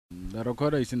The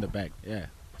recorder is in the back. Yeah.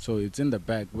 So it's in the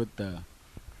back with the.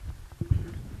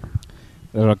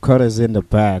 The recorder's in the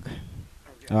back.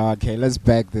 Okay, let's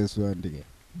back this one again.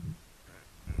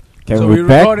 Can So we we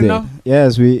back recording it? now?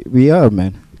 Yes, we are,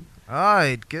 man.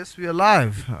 Alright, guess we're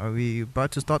live. Are we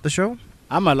about to start the show?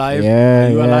 I'm alive. Yeah, Are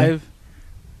you yeah. alive?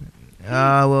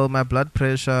 Well, my blood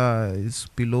pressure is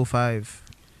below 5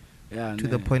 Yeah. to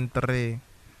the point 3,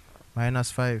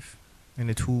 -5, and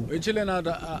a 2. We're chilling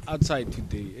outside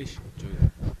today. Ish, Joy.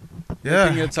 Yeah,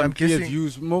 Looking at some I'm clear guessing.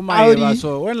 views. More Audi. my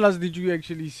So when last did you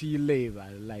actually see labor?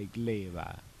 Like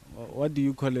labor? What do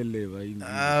you call a labor?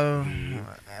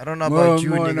 I don't know about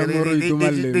you,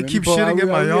 nigga. They keep shitting in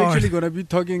my Are we yard. actually gonna be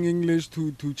talking English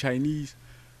to Chinese?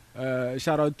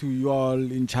 Shout out to you all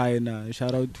in China.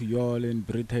 Shout out to you all in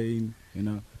Britain. You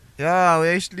know. Yeah,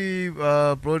 we're actually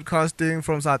broadcasting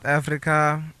from South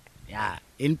Africa, Yeah.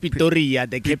 In Pretoria,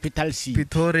 the capital city.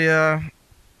 Pretoria.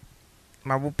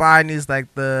 Mabopane is like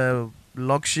the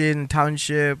Lokshin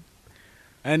township,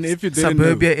 And if you didn't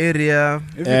suburbia area. know,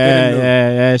 if you didn't know,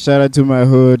 Yeah. Shout out to my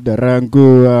hood,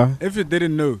 Rangua. if you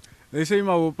didn't know, they say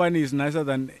Mabopane is nicer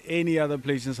than any other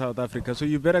place in South Africa. So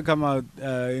you better come out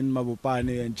in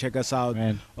Mabopane and check us out.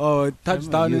 Man, Or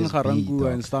touchdown in USB, Garangua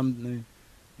dog. and some.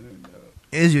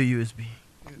 Is your USB?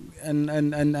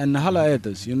 And holla at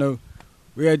us, you know.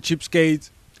 We had Cheapskates,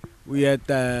 we had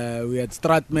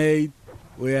Stratmate,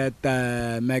 we had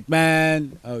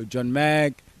McMahon, John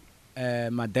Mac,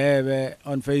 Madebe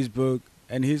on Facebook,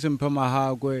 and he's Mpho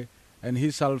Mahakwe, and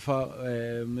he's Alpha,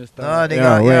 Mr. Oh, they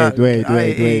yeah, got-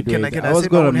 wait. Can I I was say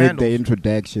my gonna own make the handles?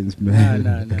 introductions, man.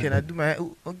 Nah. Can I do my?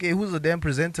 Okay, who's the damn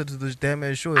presenter to this damn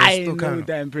show? It's I still know kind of-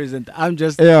 that I'm present. I'm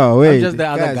just. Yeah, wait. just the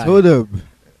other guys, guy. hold up.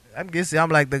 I'm guessing I'm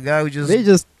like the guy who just. They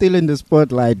just still in the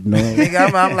spotlight, no.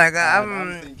 Nigga, I'm like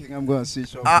I'm thinking I'm gonna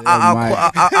switch off.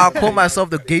 I'll call myself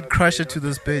the gate crusher to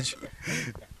this bitch.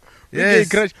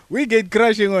 Yes. We get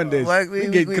crushing on this. Like we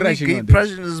get crushing gate on this.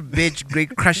 crushing this bitch,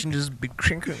 great crushing this big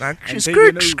crinking. Like, And skirt,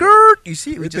 taking over. skirt. You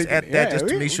see, we just take- add that yeah, just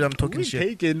to we- make sure I'm talking we shit.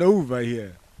 taking over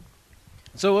here.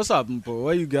 So what's up, Mpho?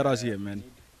 Why you get us here, man?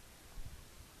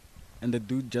 And the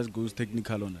dude just goes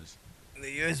technical on us. The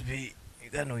USB, you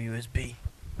got no USB.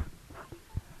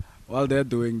 While they're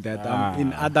doing that, Ah.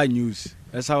 in other news,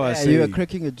 that's how I Yeah, say. you were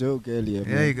cracking a joke earlier.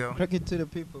 There man. you go. Crack it to the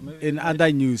people. Maybe In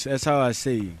other news, that's how I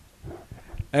say.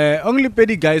 Only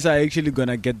petty guys are actually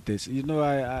gonna get this. You know,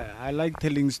 I like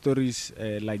telling stories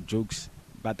like jokes,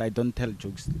 but I don't tell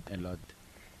jokes a lot.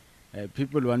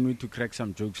 People want me to crack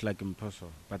some jokes like Mpho,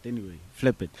 but anyway,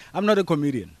 flip it. I'm not a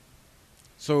comedian,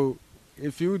 so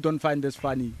if you don't find this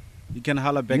funny, you can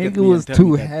holler back at Nigga me. was and tell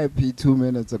too me that. happy 2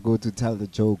 minutes ago to tell the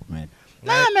joke, man.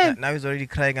 Now, man. now he's already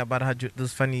crying about how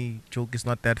this funny joke is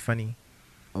not that funny.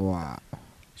 Wow.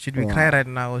 Should we Wow. cry right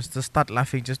now or just start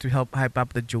laughing just to help hype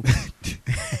up the joke?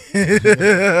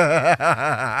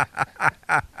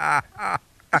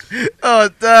 Oh,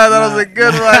 damn, that was a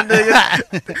good one, nigga.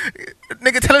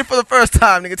 Nigga, tell it for the first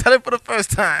time. Nigga, tell it for the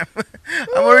first time.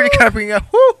 I'm already clapping up.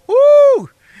 Woo, woo.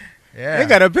 Yeah. They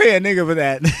gotta pay a nigga for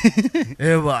that.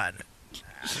 Yeah, man.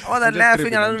 All that just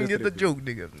laughing tripping, and I I'm don't just get the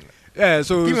tripping. joke, nigga. Yeah,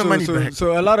 so Give me money so, back.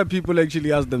 so a lot of people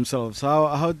actually ask themselves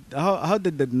how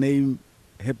did the name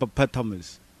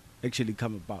hippopotamus actually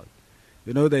come about?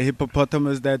 You know, the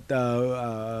hippopotamus that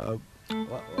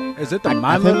is it a I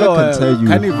mammal think I or can a tell you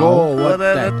carnivore how. or Well,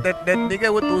 what? that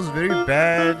nigga with those very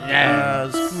bad,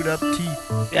 screwed up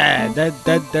teeth. Yeah, that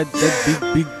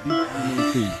big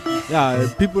thing. Yeah,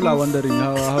 people are wondering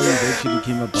how it actually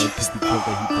came about to be called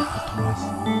the hippopotamus.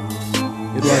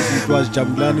 It was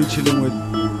Jabulani chilling with.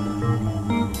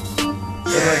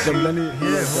 It was Jabulani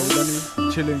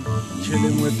chilling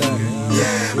with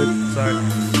Sorry.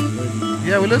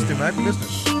 Yeah, we're listening, man. We're listening.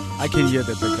 I can hear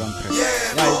the background track.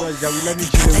 Yeah, it was Jabulani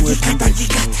chilling with and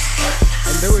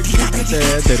they were chilling at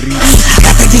the reef.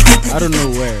 I don't know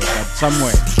where, but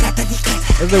somewhere.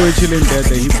 As they were chilling there,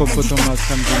 the hippopotamus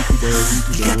comes into the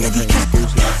water and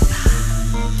goes like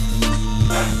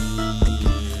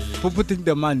Puputing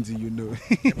the manzi, you know.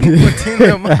 Puputing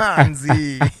the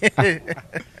manzi.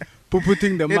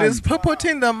 Puputing the It is manzi.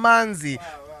 puputing the manzi.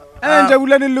 And then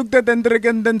Jabulani looked at Hendrik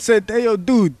and then said, "Hey, yo,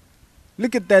 dude,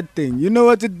 look at that thing. You know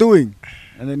what it's doing?"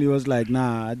 And then he was like,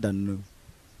 "Nah, I don't know."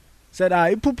 Said,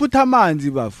 "Ipuputa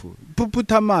manzi, bafu.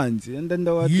 Ipuputa manzi." And then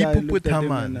the other guy looked at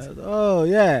him and said, "Oh,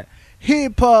 yeah.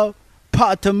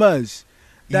 Hippopotamus.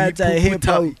 That's a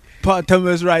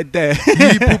hippopotamus right there."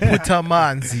 Puputa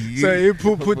manzi. So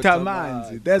hippopotamus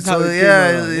manzi. That's how So it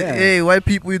yeah, came around. Yeah. hey, white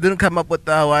people, you didn't come up with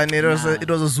that one. It was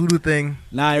a Zulu thing.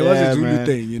 Nah, it was Yeah, a Zulu man.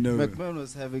 thing, you know. McMahon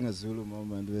was having a Zulu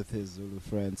moment with his Zulu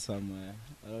friend somewhere.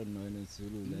 I don't know any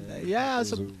Zulu. Yeah,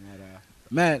 Zulu,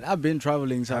 Man, I've been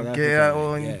traveling South Okay, Africa. well,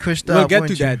 like, you yeah. cushed We'll up, get to weren't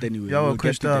you? that anyway. Yeah, we'll well, get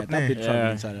cushed to up, that. I've been yeah. traveling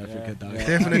Yeah, South Africa, dog. yeah.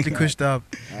 Definitely cushed up.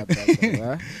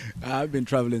 I've been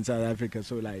traveling South Africa,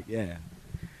 so like, yeah.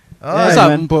 Alright. What's Hey, up,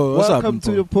 man. Mpho? What's up, Welcome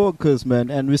to Mpho? the podcast, man.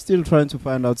 And we're still trying to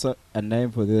find out a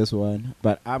name for this one.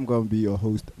 But I'm going to be your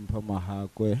host, Mpho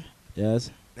Mahakwe.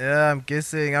 Yes? Yeah, I'm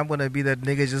guessing I'm gonna be that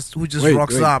nigga who just Wait,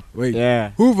 rocks wait, up. Wait.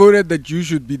 Yeah. Who voted that you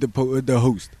should be the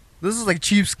host? This is like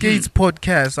Cheapskates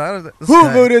podcast. I don't, this Who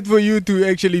guy. voted for you to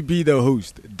actually be the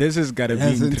host? This has gotta be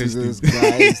Listen to interesting. this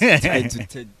guys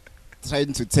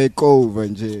trying to take over.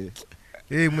 Nje.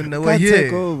 Hey, man, we're Can't take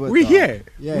here. over. We dog. here.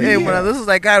 Yeah, Hey, yeah. man, this is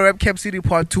like I Rap Cap City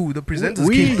Part 2. The presenters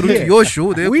We came through here. to your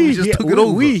show. Therefore, we just here. took it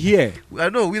over. We here. I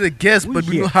know, we're the guests, We but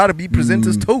we here. know how to be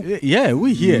presenters too. Yeah,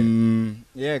 we here.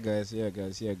 Yeah, guys. Yeah,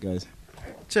 guys. Yeah, guys.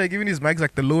 Check, giving these mics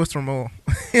like the lowest from all.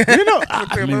 You know,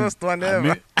 The lowest one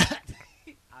ever.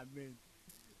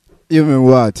 You mean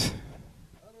what?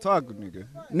 Talk, nigga.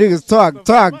 Niggas talk.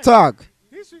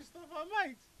 He switched off our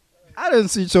mics. I didn't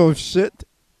see your shit.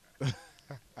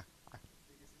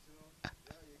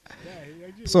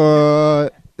 So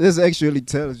this actually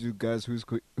tells you guys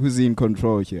who's in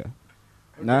control here.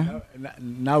 Nah?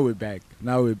 Now we're back.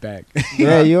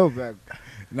 Yeah, you're back.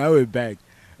 Now we're back.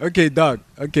 Okay, dog.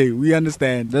 Okay, we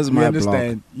understand. That's we my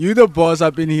understand. You the boss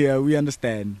up in here. We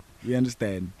understand.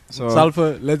 So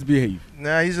Sulfur, let's behave.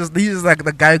 Nah, he's just like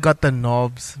the guy who got the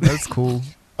knobs. That's cool.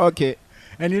 okay,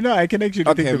 And you know, I can actually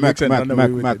take okay, the Mac, mix and run away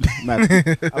with it. Mac.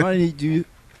 I want to need you,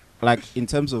 like in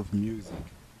terms of music.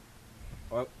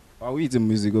 Are we the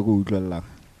music or good?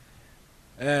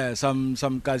 Some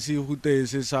kasi hute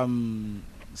is some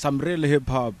real hip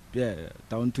hop. Yeah,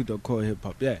 down to the core hip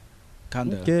hop. Yeah,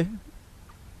 kinda. Okay.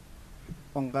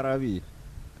 Ongarabi.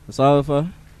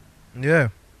 Salfa. Yeah.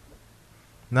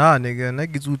 Nah, nigga,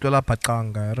 niggas utwala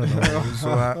patanga. I don't know. So,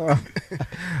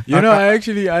 You know, I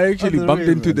actually That's bumped real,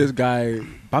 into man. this guy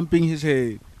bumping his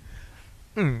head,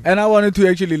 mm. and I wanted to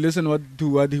actually listen to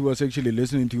what he was actually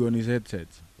listening to on his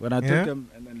headsets. When I Yeah? took him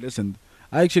and then listened,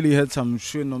 I actually heard some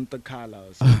Shunom Takala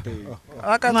or something.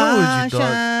 Like I told you,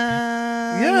 dog.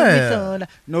 Yeah.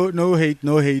 No hate.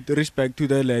 Respect to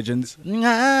the legends. You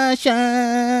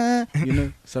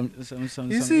know, some.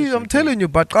 You see, I'm telling you,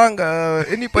 Batkanga.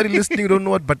 Anybody listening don't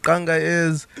know what Batkanga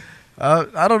is.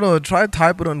 I don't know. Try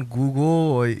type it on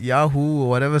Google or Yahoo or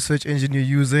whatever search engine you're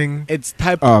using. It's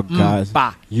typed Oh, guys.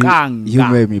 Mbakanga. You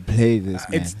made me play this,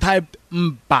 man. It's typed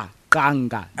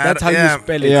Mbakanga. That's how yeah. you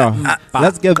spell it. Yeah.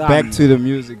 Let's get back to the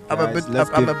music, I'm a guys. bit,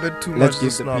 I'm a bit too Let's much to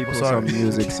give the snob. people Sorry. some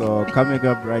music. So coming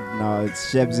up right now,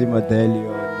 it's Shebzi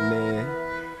Madelio,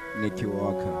 Le, Nicky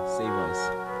Walker. Save us.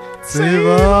 Save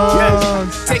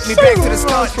us. Take me back to the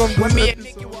start when me and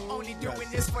Nicky were only doing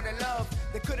this for the love.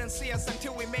 They couldn't see us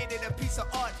until we made it a piece of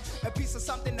art, a piece of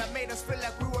something that made us feel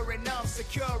like we were enough,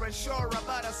 secure and sure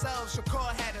about ourselves.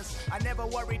 Shakur had us. I never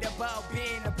worried about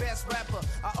being the best rapper.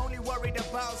 I only worried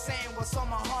about saying what's on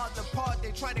my heart. The part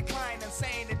they try to decline and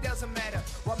saying it doesn't matter.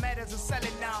 What matters is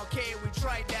selling now. Okay, we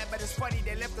tried that, but it's funny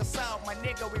they left us out. My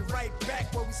nigga, we right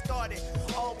back where we started.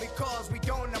 All because we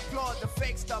don't applaud the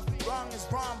fake stuff. Wrong is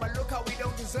wrong, but look how we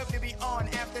don't deserve to be on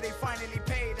after they finally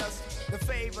paid us the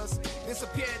favors.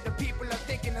 Disappeared, the people are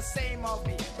thinking the same of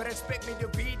me, but expect me to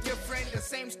be different. The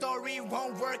same story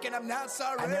won't work, and I'm not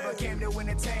sorry. I never came to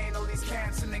entertain all these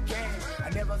camps in the game. I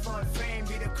never thought fame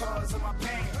be the cause of my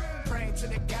pain. Praying to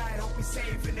the God, hope we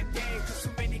safe in the day. Cause too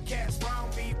many cats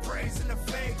round me, praising the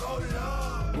fake.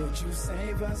 Oh Lord, would you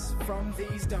save us from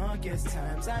these darkest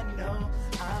times? I know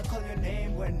I'll call your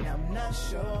name when I'm not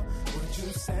sure. Would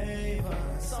you save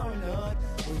us? Oh Lord,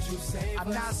 would you save us?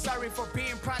 I'm not sorry for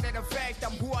being proud of the fact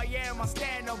I'm who I am. I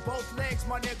stand on both legs,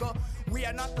 my nigga. We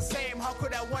are not the same. How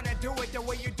could I wanna do it the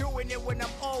way you're doing it when I'm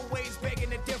always begging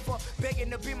to differ,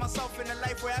 begging to be myself in a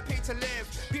life where I pay to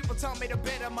live? People tell me to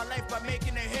better my life by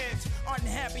making a hit.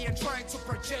 Unhappy and trying to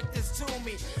project this to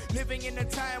me. Living in a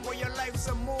time where your life's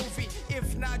a movie.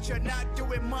 If not, you're not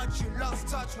doing much. You lost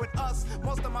touch with us.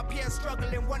 Most of my peers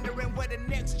struggling, wondering where the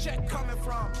next check coming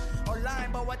from. Or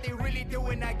lying about what they really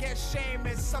doing. I guess shame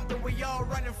is something we all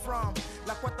running from.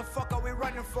 Like what the fuck are we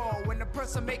running for? When the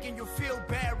person making you feel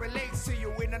bad relates to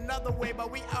you in another way,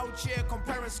 but we out here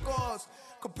comparing scores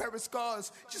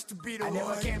just to be the one. I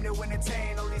never came to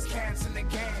entertain all these cats in the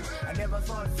game. I never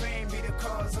thought fame be the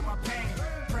cause of my pain.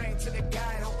 Praying to the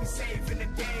God, hope he's safe in the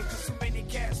day. Cause too many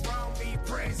cats round me,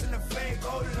 praising the fake.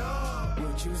 Oh Lord,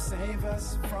 would you save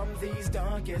us from these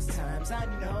darkest times? I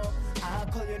know I'll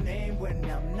call your name when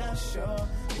I'm not sure.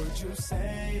 Would you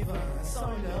save us?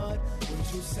 Oh Lord,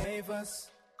 would you save us?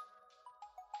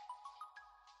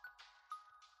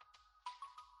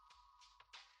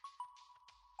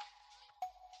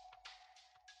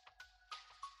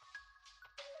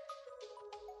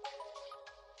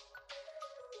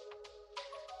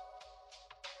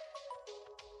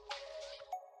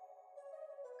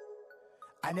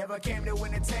 I never came to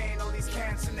entertain all these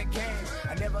cats in the game.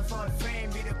 I never thought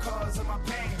fame be the cause of my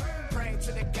pain. Praying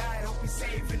to the God, hope he's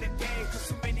saving the day. Cause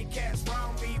too many cats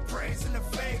round me, praising the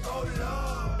fake. Oh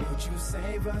Lord, would you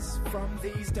save us from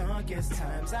these darkest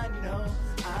times? I know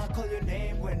I'll call your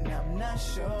name when I'm not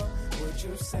sure. Would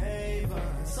you save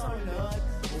us? Oh Lord,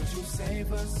 would you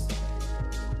save us?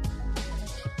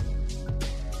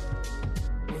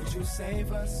 Would you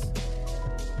save us?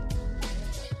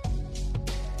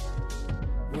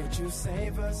 Would you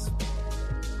save us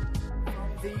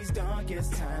from these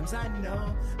darkest times? I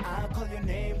know I'll call your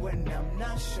name when I'm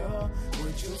not sure.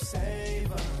 Would you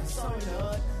save us? Oh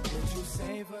Lord, would you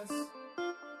save us?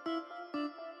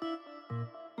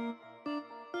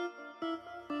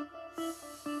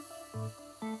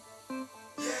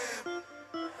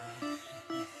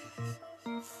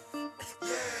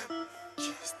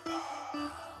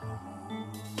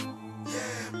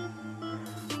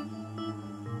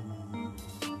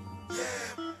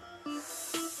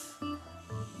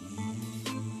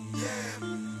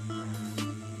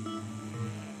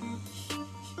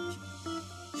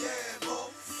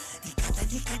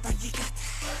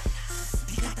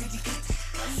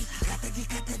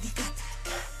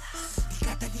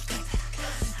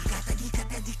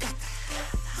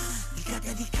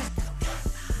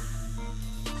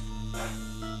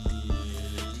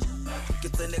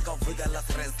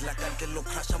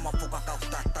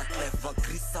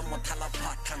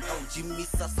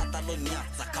 Jimisa satalo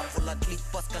nyatsa kafula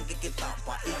clippers kange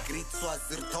ketapa e great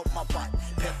swazir top mabat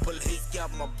purple haze kya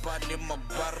mabane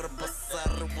mabar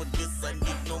basar budisa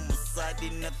no musadi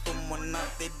na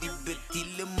tumonate di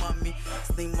betile mami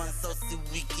sneyman sausi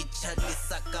wiki chali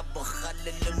saka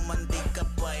bokhale le mande ka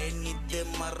paeni de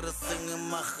marsing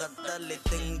makhata le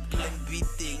teng plan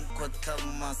beating kotla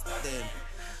master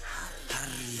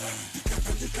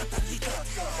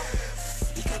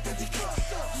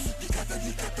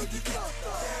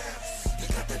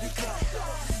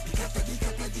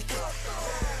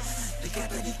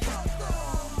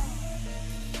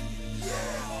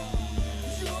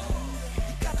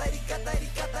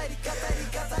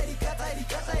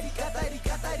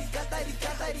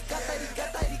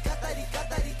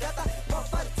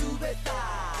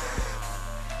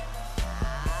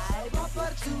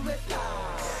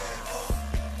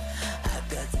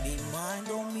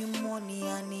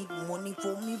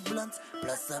for me blunts,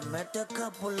 plus I met a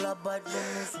couple of bad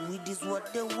bonus. Weed is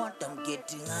what they want. I'm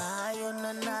getting high on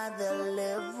another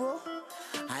level.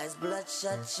 Eyes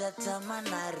bloodshot, I'm an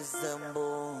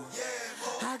resemble.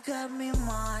 I got me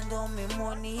mind on me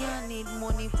money. I need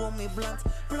money for me blunts.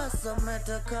 Plus I met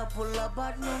a couple of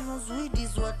bad bonus. Weed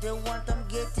is what they want. I'm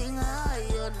getting high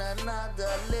on another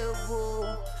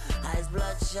level. Eyes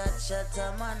bloodshot,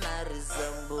 I'm an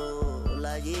resemble.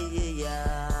 Like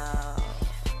yeah.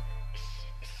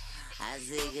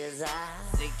 Zigiza,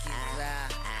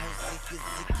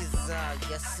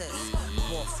 yes,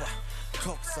 Mofa,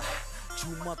 Toxa,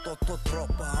 Chuma Toto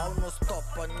Dropa, how no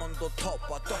stoppa, non do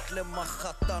topa, Totle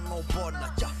Mahata no bona,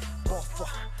 ja, Bofa,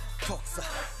 Toxa,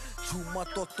 Chuma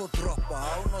Toto Dropa,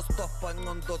 how no stoppa,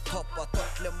 non do topa,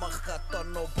 Totle Mahata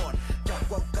no bon,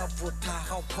 Jaguaka Vota,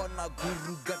 how Kona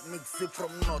Guru got mixed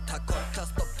from Nota, Kota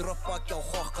stop dropa,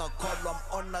 Hoka column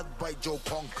honored by Joe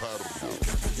Conquer.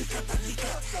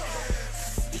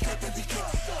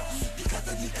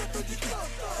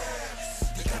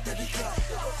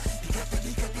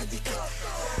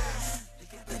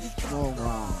 Oh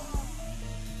wow.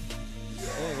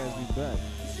 Hey guys, we back.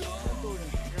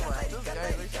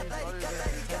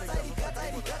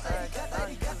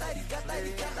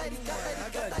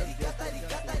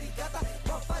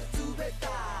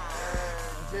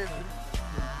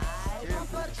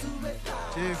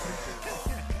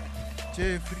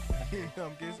 Jeffrey.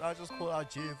 I just call out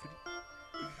Jeffrey.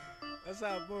 What's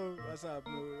up, bro? What's up,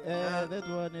 bro? That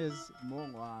one is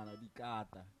Mongwana,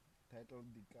 Dikata. Titled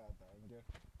Dikata.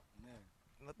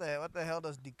 What the hell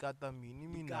does Dikata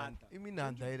mean? Dikata. You mean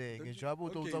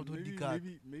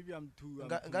Dikata? Maybe I'm too.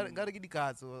 Gotta get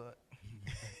Dikata.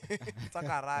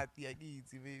 Sakarati, I need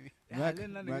maybe.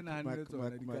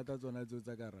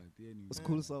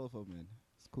 School sulfur, man.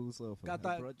 School sulfur. I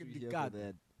brought you here for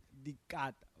that.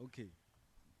 Dikata. Okay.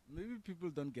 Maybe people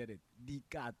don't get it.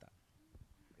 Dikata.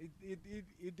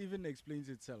 It even explains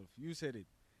itself. You said it.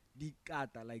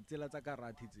 Dikata, like tela tsa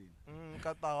karate tsena.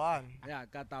 Katawan. Yeah,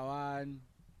 katawan.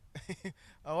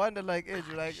 I wonder, like,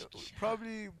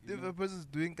 probably if a person's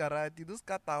doing karate, this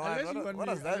katawan, what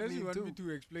does that mean? Unless you want too? me to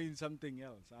explain something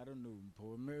else. I don't know.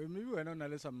 Maybe we're not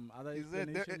knowledge some other Is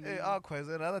explanation.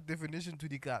 there another definition to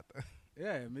Dikata?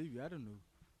 Yeah, maybe. I don't know.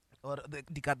 Or the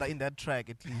Dikata in that track,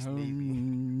 at least,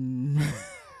 maybe.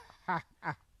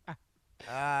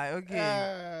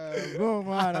 Okay. Bro,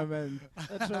 man.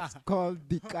 That track's called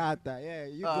Dikata. Yeah,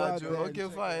 you go out Joe, there and okay,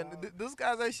 check it fine. out. This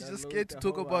guy's actually just Download scared to the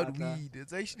talk whole about other. weed.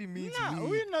 It actually means Nah,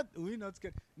 weed. we're not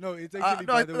scared. No, it's actually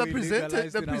No, by the the way presenter-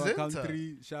 legalized the in our presenter.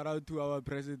 country. Shout out to our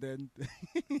president.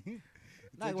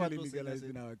 It's Nah, actually what was legalized it?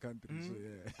 in our country. So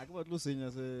yeah. I got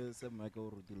losing se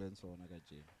Michael Rutulen so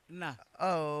nagaje. Nah.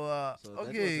 Oh, So that was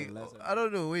okay. the lesson. I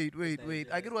don't know. Wait. They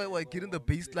I get why we're getting the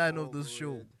they baseline go of this over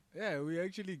show. it. Yeah, we're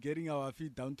actually getting our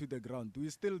feet down to the ground. We're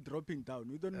still dropping down.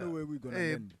 We don't know where we're gonna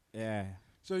Hey, land. Yeah.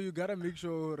 So you gotta make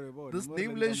sure. This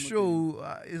nameless show,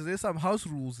 is there some house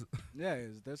rules?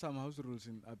 Yes, there's some house rules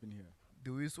up in here.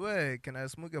 Do we swear? Can I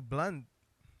smoke a blunt?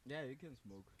 Yeah, you can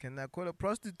smoke. Can I call a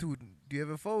prostitute? Do you have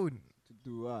a phone? To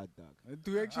do what, dog?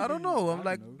 To actually, I don't know. I'm I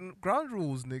like, don't know. ground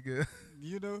rules, nigga.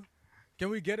 You know, can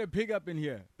we get a pig up in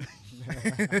here?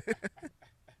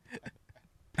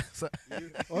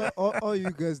 All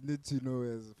you guys need to know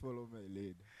is follow my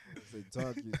lead. Say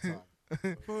talk, you talk.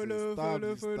 Follow, Stop, follow,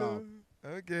 you follow.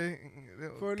 Okay.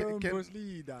 Follow Can- Mpho's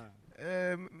leader.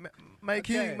 my Okay.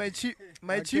 king, my chief,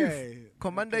 Okay, chief,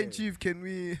 commander in okay. chief. Can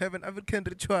we have an African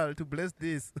ritual to bless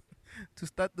this, to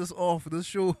start this off, this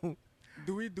show?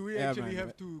 Do we Yeah, actually man.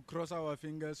 have to cross our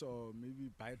fingers or maybe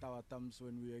bite our thumbs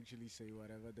when we actually say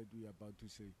whatever that we are about to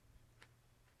say?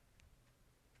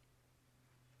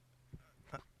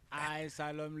 I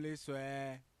solemnly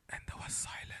swear. And there was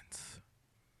silence.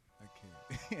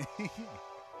 Okay.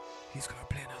 He's gonna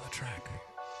play another track.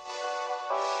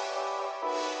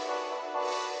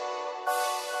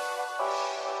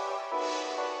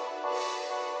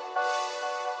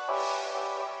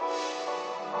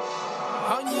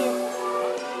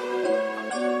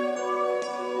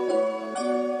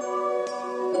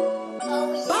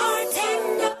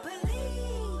 Bartender,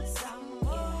 please.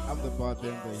 I'm the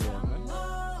bartender here, man.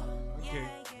 Okay.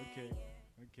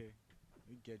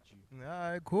 We get you.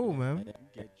 Alright, cool, man. We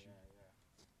get you.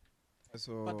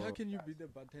 So, But how can you be the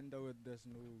bartender when there's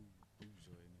no booze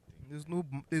or anything?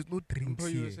 There's no drinks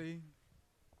Mpho, you were here. saying?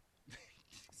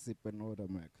 sip and order,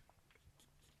 Mac.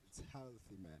 It's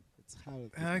healthy, man. It's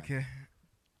healthy. Okay.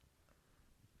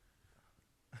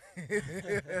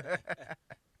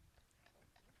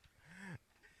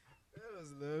 That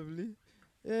was lovely.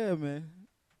 Yeah, man.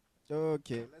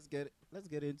 Okay, let's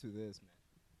get into this, man.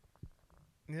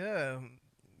 Yeah.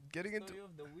 Getting into. Story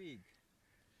of the week.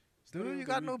 Dude, you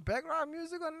got no background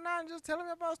music or nothing? Just tell me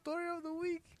about story of the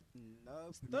week.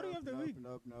 Nope. Story of the week.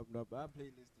 Nope. Our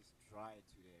playlist is dry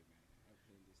today, man. Our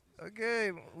playlist is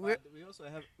Okay. But we also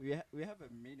have we have a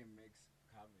mini mix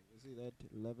coming. You see that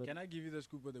 11? Can I give you the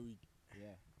scoop of the week?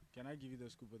 Yeah. Can I give you the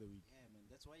scoop of the week? Yeah, man.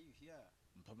 That's why you here.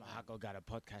 Mpho Mahakwe got a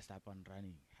podcast up and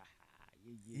running.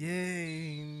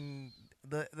 Yeah.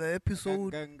 The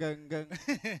episode. Gang.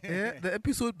 Yeah, the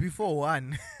episode before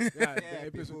one. Yeah, Yeah, the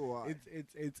episode. before one.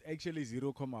 It's actually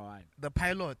 0.1. The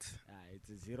pilot. It's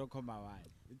a 0.1.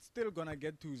 It's still gonna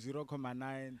get to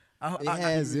 0.9. Yeah,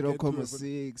 until we get to a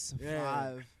 0.6, Yeah.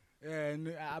 5. And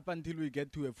up until we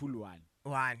get to a full one.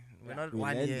 one. We're Yeah. not We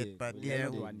one landed. yet, but We yeah.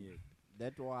 landed. One yet.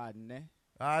 That one, ne?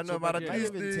 I know, So, but but at yeah.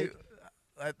 least Can't even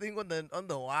I think on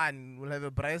the one we'll have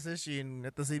a prize session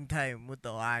at the same time with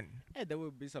the one. Hey, there will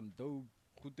be some dope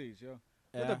footage, yeah.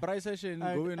 With Yeah. the price session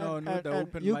And- going on and- with the and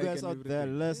open you mic guys and out there,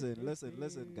 everything.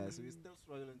 listen, guys. We're still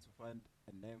struggling to find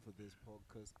a name for this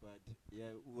podcast, but yeah,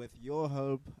 with your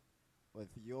help, I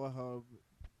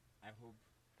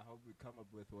hope we come up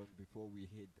with one before we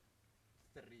hit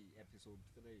episode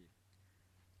 3.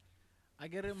 I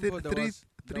get it. Th- There three- was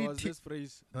three this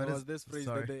phrase. Oh, There that's- was this phrase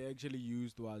sorry. that they actually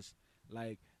used was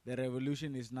like the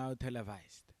revolution is now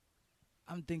televised.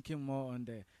 I'm thinking more on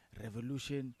the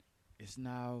revolution is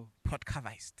now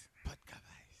Podcast.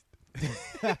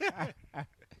 podcasted.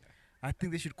 I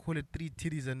think they should call it 3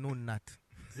 titties and no nut.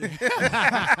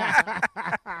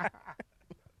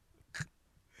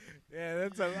 Yeah,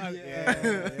 that's a Yeah.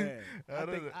 yeah. I I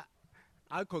don't think know.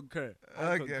 I concur.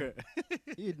 Okay.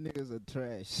 You niggas are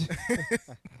trash.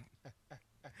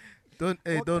 Don't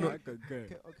I don't concur.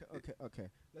 Okay.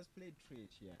 Let's play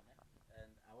Trish here,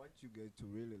 and I want you guys to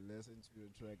really listen to the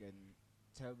track and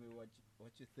tell me what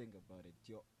you think about it.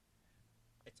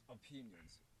 It's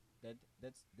opinions.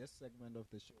 That's this segment of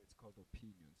the show. It's called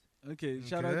opinions. Okay,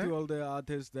 shout out Okay. to all the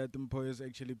artists that Mpho is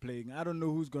actually playing. I don't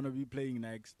know who's gonna be playing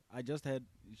next. I just had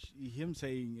him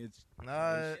saying it's.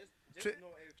 Nah, Tri-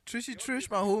 know if Trish,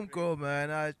 my homegirl, man.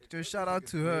 I just shout out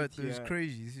to her. Great, She's yeah.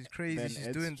 crazy. She's crazy. Man, She's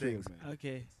it's doing chill, things. man.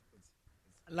 Okay.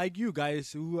 Like you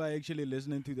guys who are actually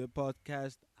listening to the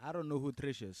podcast, I don't know who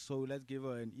Trish is, so let's give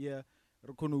her an ear.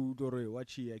 What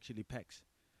she actually packs.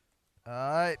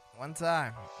 Alright, one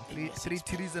time. Three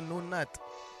titties and no nut.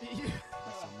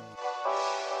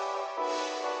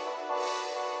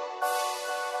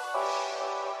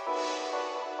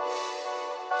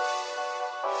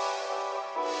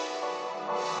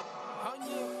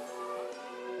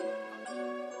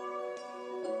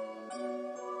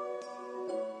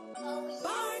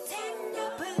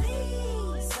 Bartender,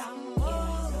 please. Some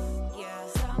more. Yeah.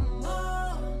 Some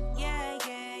more. Yeah,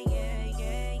 yeah, yeah, yeah,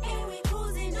 yeah. And we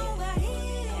cruising over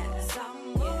here.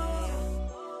 Some more.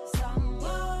 Some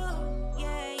more.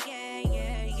 Yeah, yeah,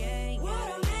 yeah, yeah, yeah.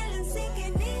 Watermelon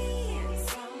sinking in.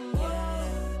 Some more.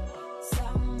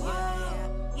 Some more.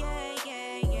 Yeah,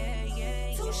 yeah, yeah,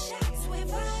 yeah. Two shots with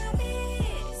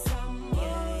vomit. Some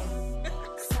more.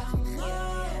 Some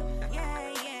more. Yeah,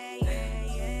 yeah, yeah,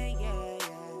 yeah, yeah, yeah.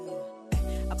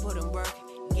 I put in work,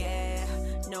 yeah.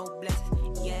 No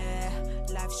blessings, yeah.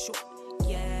 Life short,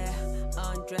 yeah.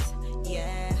 Undress,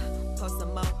 yeah. Pour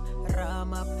some more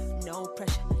rum up, no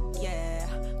pressure, yeah.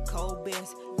 Cold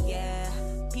beers, yeah.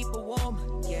 People warm,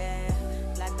 yeah.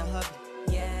 Like the hubby,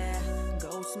 yeah.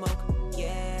 Go smoke,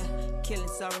 yeah. Killing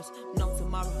sorrows, no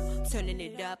tomorrow. Turning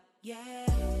it up, yeah.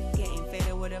 Getting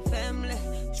faded with a family.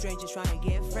 Strangers trying to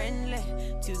get friendly.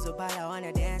 Choose a bottle on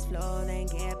the dance floor, then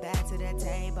get back to the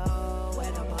table.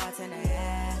 Where the bartender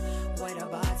at? Where the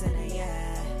bartender at?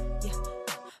 Yeah.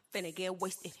 Finna get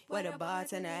wasted, where the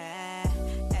bartender at?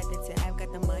 At the tab,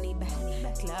 got the money back.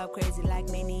 Club crazy like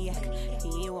maniac.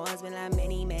 He wants me like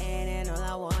many man, and all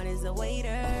I want is a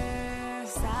waiter.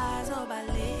 Size over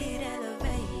lid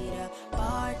elevator.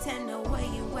 Bartender, where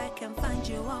you at? Can find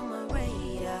you on my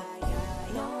radar.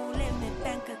 No limit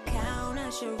bank account,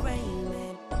 Usher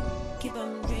Raymond. Keep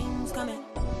them dreams coming,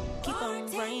 keep them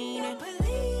raining.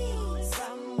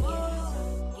 Some more,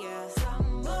 yeah.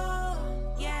 Some more,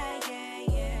 yeah, yeah,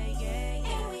 yeah, yeah,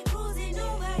 yeah. And we cruising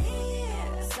over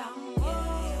here. Some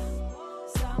more,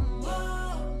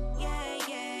 yeah,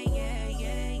 yeah, yeah, yeah,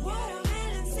 yeah.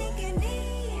 Watermelon sinking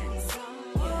in. Some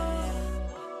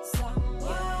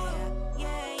more,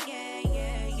 yeah, yeah,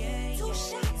 yeah, yeah. Two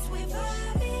shots with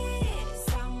vomit.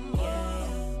 Some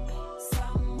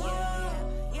more,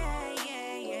 yeah,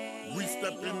 yeah, yeah. We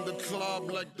step in the club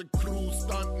like the crew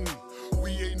stunting. We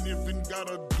ain't even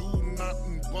gotta do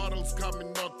nothing. Bottles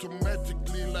coming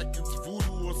automatically like it's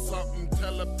voodoo or something.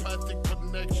 Telepathic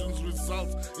connections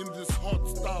results in this hot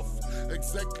stuff.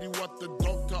 Exactly what the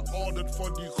doctor ordered for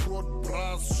the groot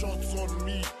brass shots on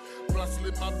me. Plus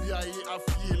le mabiae a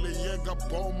fiele yega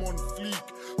bomb on fleek.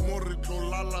 Morito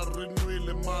lala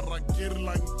renwele mara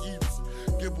kirlang kids.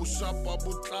 Ke boshapa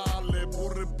botlale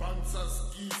bore bansa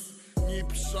skis. I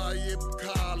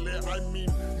mean,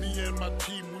 me and my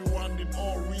team, we want it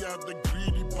all. We are the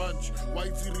greedy bunch.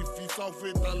 White refits off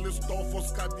it, a list off for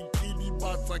Scotty Kitty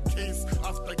butts, a case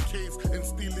after case, and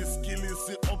still is skill is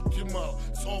optimal.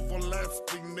 So for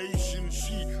lasting nation,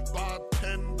 she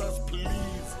bartenders,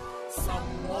 please. Some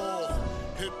more,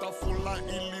 hit a full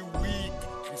illy weak,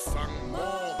 some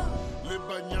more.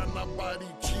 Libanyana body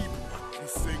cheap, but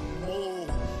sing more.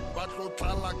 Batlo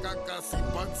tlala kakasi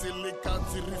banse le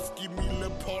katsi risky me le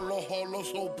polo holo,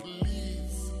 so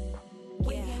please.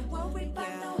 We ain't worried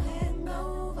about no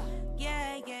hangover.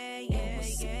 Yeah, yeah, yeah,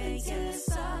 yeah, yeah. Till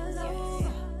it's all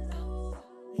over.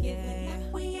 Yeah,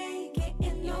 we ain't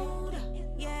getting older.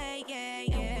 Yeah, yeah,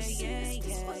 yeah, yeah,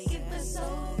 yeah. What keep us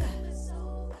over?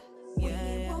 We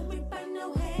ain't worried about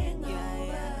no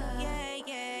hangover. Yeah, yeah,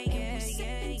 yeah, yeah, yeah.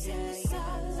 Till it's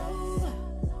all over.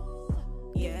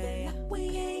 Yeah, we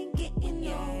ain't getting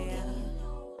older.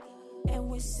 And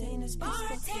we're saying it's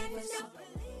bartender.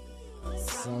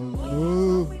 Some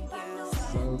move.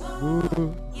 Some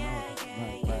move. Yes,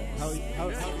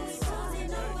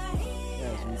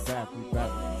 we back.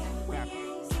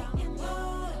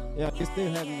 Yeah, you're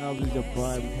still hanging out with your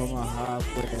boy Mpho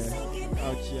Mahakwe,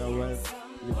 out here with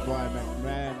your boy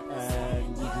McMahon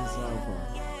and DJ Salva.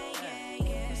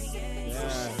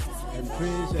 Yeah, and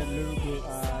Fish and Lyrical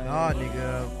Eye. Nah, nigga.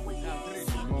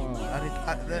 More.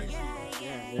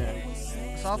 Yeah.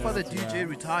 Salva the DJ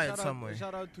retired somewhere.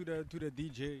 Shout out to the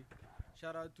DJ.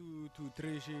 Shout out to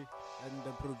Treshy and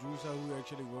the producer who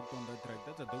actually worked on that track.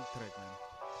 That's a dope track, man.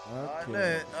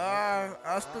 Okay.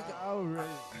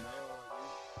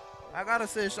 I gotta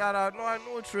say shout out. No, I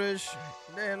know Trish.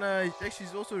 Then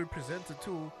she's also represented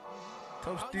too.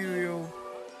 Top Stereo.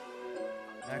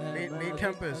 Like Nate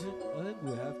Campus. I think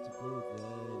we have to go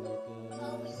there.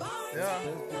 Yeah.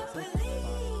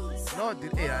 No, I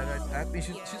think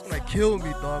she's gonna kill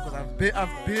me, dog. Cause I've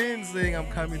been saying I'm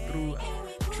coming through.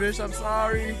 Trish, I'm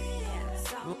sorry.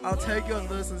 I'll take you on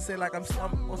this and say like I'm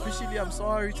officially I'm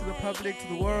sorry to the public, to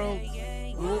the world.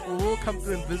 We will come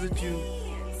through and visit you.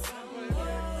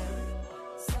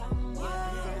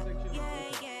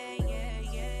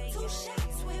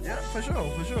 Yeah, for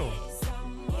sure, for sure.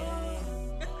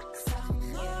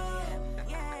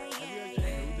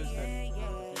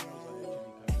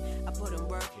 I put in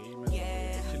work,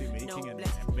 yeah. Actually making No a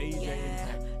bless, major yeah.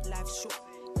 impact. Life short,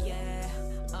 yeah.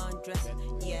 Undress,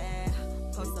 yeah.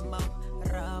 Post them up,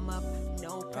 rum up,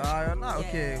 no pressure. You're not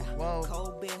okay. yeah. Well,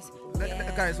 Cold beers,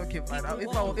 guys, okay, fine.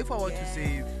 If I want to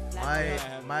say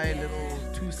my little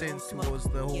 2 cents towards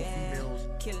the whole females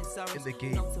in the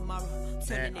game,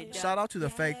 shout out to the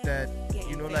fact that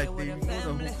like they know the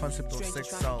whole concept of sex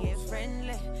sells.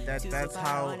 That's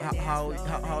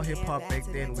how hip hop back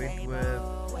then went with,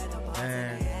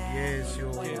 and yes,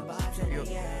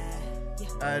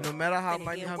 no matter how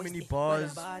many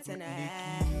bars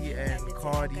Nicki and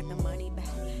Cardi,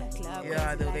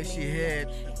 yeah, they actually hit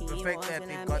the fact that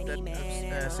they got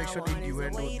that sexual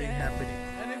innuendo thing happening.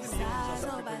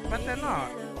 But they're not.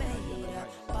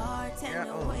 Yeah,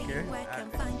 okay.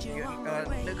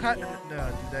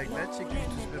 That chick used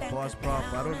to spit bars, bro. I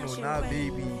don't know now,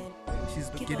 baby. She's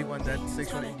getting on that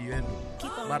sexual innuendo.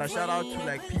 But I shout out to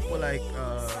like people like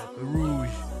Rouge.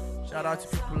 Shout out to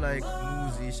people like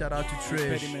Muzi. Shout out to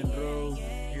Trish.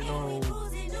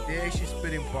 They actually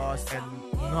spitting bars and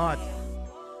not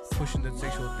pushing the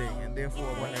sexual thing. And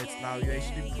therefore, when it's now, you're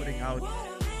actually putting out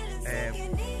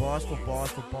bars for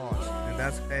bars for bars,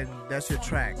 and that's your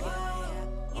track.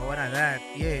 Or what like that,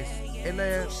 yes. And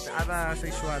the other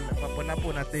sexual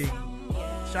pona thing.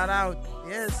 Shout out,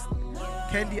 yes.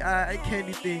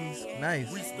 Candy things,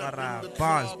 nice. But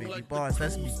bars, baby, bars.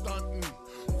 That's me.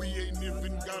 We ain't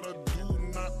even gotta do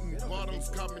nothing. Bottles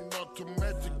coming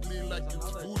automatically like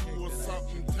it's voodoo or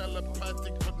something.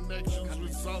 Telepathic connections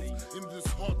results in this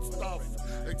hot stuff.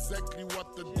 Exactly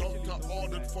what the doctor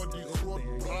ordered for these road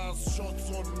brass shots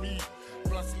on me.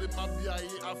 Plus le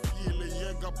mabiae a fiele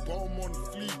yega bomb on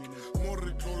fleek.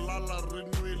 Morito lala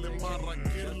renwele mara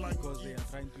kirla. Because they are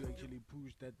trying to actually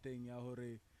push that thing,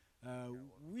 Yahore.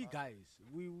 We guys,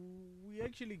 we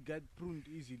actually get pruned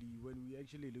easily when we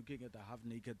actually looking at a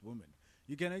half-naked woman.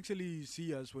 You can actually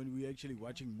see us when we actually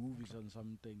watching movies on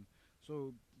something.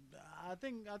 So I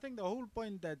think the whole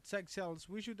point that sex sells,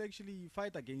 we should actually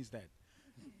fight against that.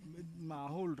 My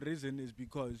whole reason is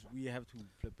because we have to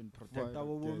flip and protect our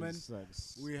women.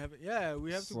 We have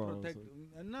to protect.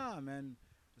 Nah, man,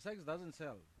 sex doesn't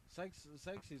sell. Sex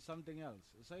is something else.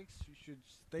 Sex should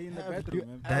stay in the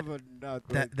bedroom.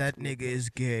 That nigga is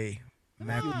gay.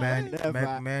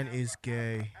 MacMan is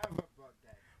gay.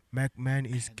 MacMan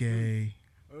is gay.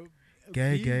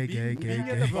 Gay.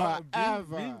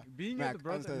 Being at the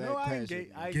brothel. No, I'm gay.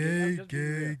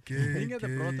 Gay. Being at the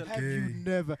brothel. Have you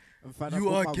never? You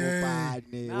are gay.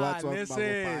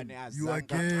 Listen. You are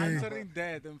gay. Answering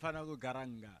that, Mfanago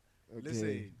Garanga. Okay.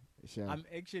 Listen, Sure. I'm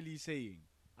actually saying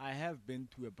I have been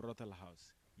to a brothel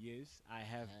house. Yes, I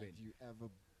have been. Have you ever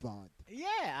bought?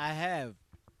 Yeah, I have.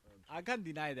 I can't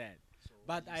deny that.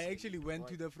 But I actually went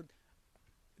to the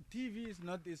TV is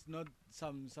not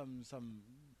some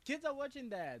kids are watching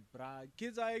that, bruh.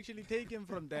 Kids are actually taken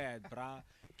from that, bruh.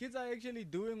 Kids are actually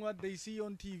doing what they see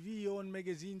on TV, on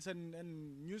magazines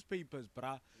and newspapers,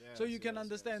 bruh. So you can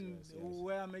understand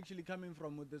where I'm actually coming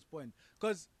from with this point.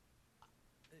 Because,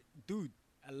 dude,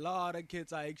 a lot of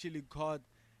kids are actually caught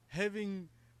having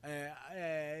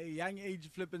young age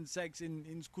flipping sex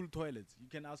in school toilets. You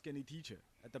can ask any teacher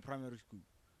at the primary school.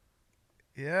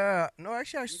 Yeah, no,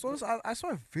 actually, I saw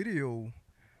a video.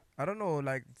 I don't know,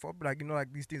 like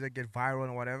these things that get viral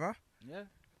and whatever. Yeah.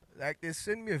 Like they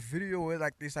sent me a video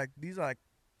where these are like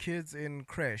kids in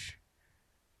crash,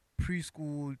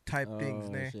 preschool type things.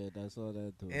 Shit, I saw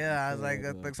that too. Yeah, I was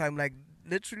like, so I'm like,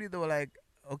 literally they were like,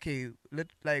 okay,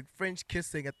 like French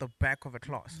kissing at the back of a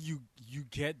class. You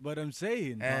get what I'm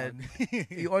saying, and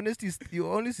you honestly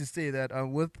say that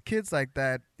with kids like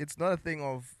that, it's not a thing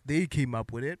of they came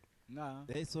up with it. Nah,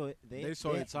 They saw it. They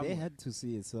saw it somewhere. They had to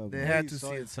see it somewhere. They had to see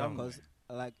it somewhere. Because,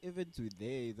 like, even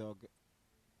today, dog,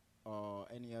 or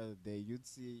any other day, you'd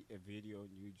see a video on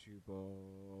YouTube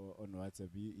or on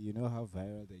WhatsApp. You know how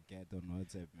viral they get on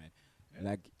WhatsApp, man. Yeah.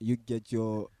 Like, you get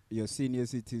your senior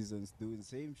citizens doing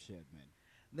same shit, man.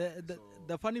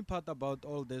 The funny part about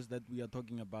all this that we are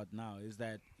talking about now is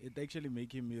that it actually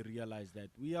making me realize that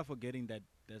we are forgetting that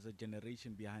there's a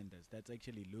generation behind us that's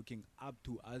actually looking up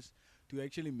to us to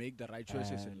actually make the right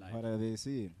choices in life. What are they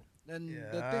seeing? And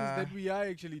the things that we are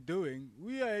actually doing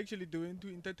to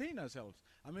entertain ourselves.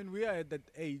 I mean, we are at that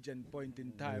age and point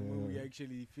in time when we are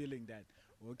actually feeling that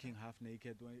walking half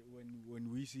naked. When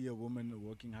we see a woman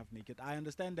walking half naked, I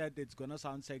understand that it's gonna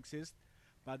sound sexist,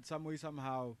 but some way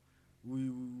somehow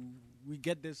we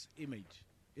get this image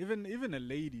Even a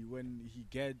lady when she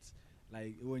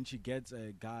gets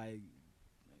a guy,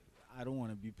 I don't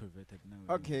want to be perverted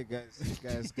now. Okay, guys.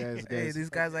 Hey, these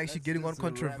guys are actually Let's getting on just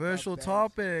wrap up controversial that.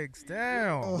 topics.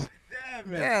 Damn. Oh, damn,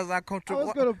 man. Yeah, it's like I was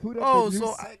controversial. gonna put up Oh, a new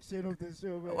so section of the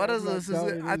show, man. what I'm is like this? down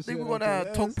in I this think shit. we're gonna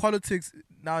Okay, talk let's- politics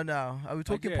now. Are we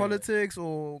talking Okay. politics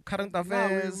or current No,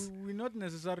 affairs? we're not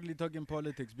necessarily talking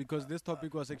politics because this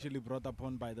topic was actually brought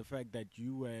upon by the fact that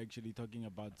you were actually talking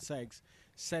about sex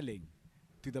selling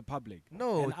to the public.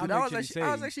 No, And dude, I'm I was actually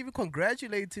actually saying- even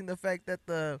congratulating the fact that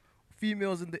the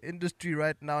females in the industry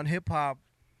right now in hip hop,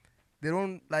 they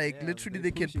don't Yeah, literally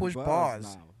they're they can pushing push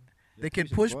bars. now. They They're can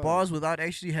pushing push bars without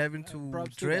actually having to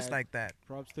props to dress that. like that.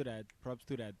 Props to that.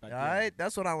 But Alright,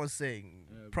 that's what I was saying.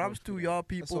 Props props to to y'all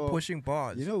people So, pushing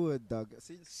bars. You know what, Doug?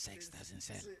 Sex doesn't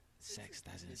sell. Sex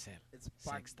doesn't sell. It's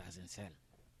Sex doesn't sell.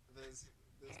 this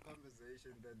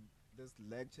conversation, that this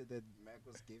lecture that Mac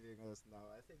was giving us now,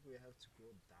 I think we have to go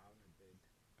down a bit.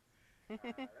 Let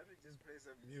me just play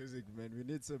some music, man. We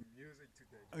need some music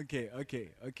today.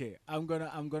 Okay. I'm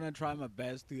gonna try my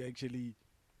best to actually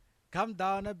come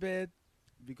down a bit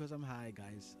because I'm high,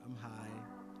 guys. I'm high.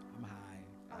 Yeah, I'm high.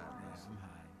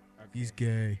 He's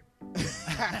gay.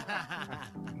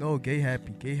 No, gay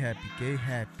happy.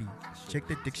 Check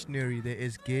the dictionary. There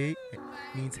is gay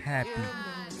means happy.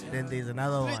 Then there's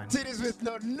another one. Titties with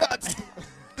no nuts.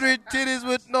 3 titties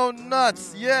with no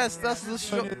nuts. Yes, that's the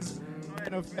show. Man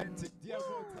of Atlantic,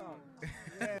 Diablo Town.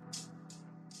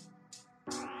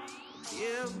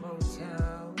 Yeah,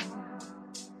 Motown.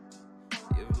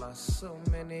 You've lost so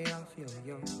many of your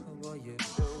young. How are you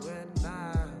doing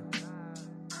now?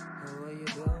 How are you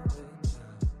doing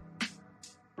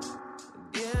now?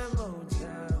 Yeah,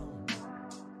 Motown.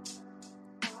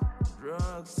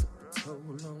 Drugs took a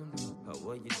toll on you. How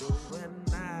are you doing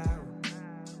now?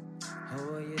 How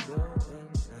are you doing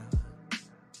now?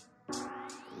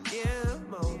 Yeah,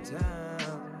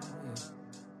 Motown.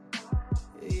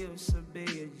 You used to be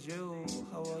a Jew.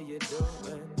 How are you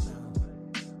doing now?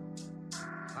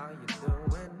 How you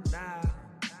doing now?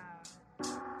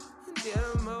 Yeah,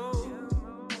 Motown.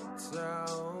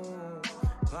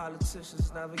 Politicians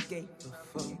navigate the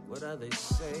fuck. What are they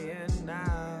saying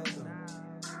now?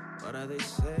 What are they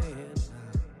saying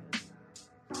now?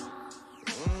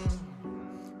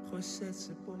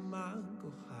 Khosetse po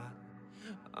mango ha.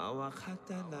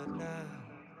 Awakhatalana.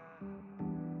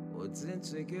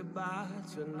 Uzintswe ke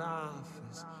batho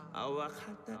nafas.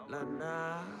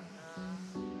 Awakhatalana.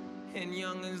 And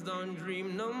youngins don't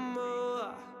dream no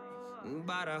more.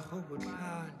 But I hope it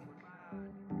can.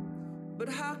 But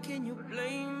how can you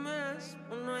blame us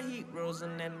when our heroes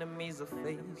and enemies are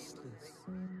faceless?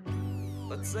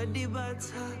 But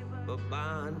sadibata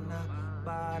babana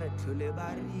bara tule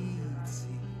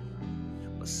bariti.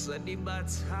 But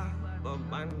sadibata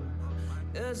babana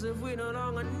as if we no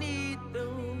longer need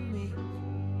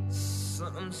them.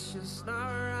 Something's just not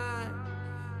right.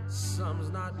 Something's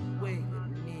not the way we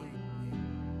need me.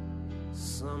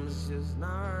 Something's just not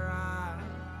right,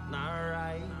 not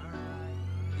right.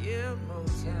 Yeah,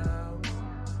 Motown.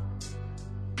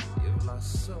 You've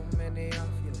lost so many of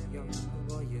your young.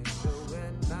 How are you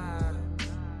doing now?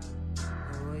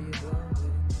 How are you doing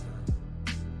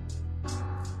now?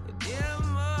 Yeah,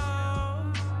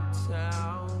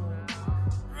 Motown.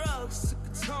 Drugs took a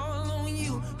toll on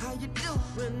you. How you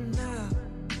doing now?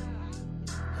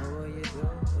 How are you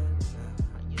doing now?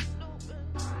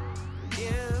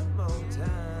 Yeah,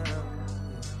 Motown.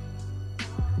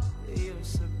 You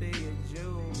used to be a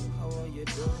Jew. How are you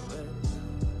doing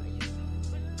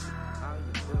now? How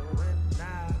you doing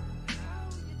now?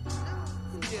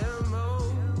 Yeah,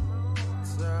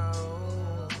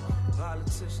 Motown.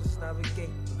 Politicians navigate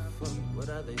the fuck. What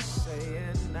are they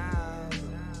saying now?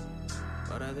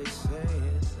 What are they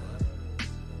saying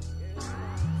now?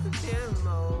 Yeah,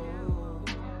 Motown.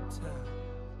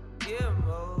 Yeah,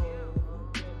 Motown.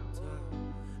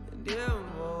 Yeah,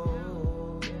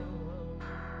 Motown.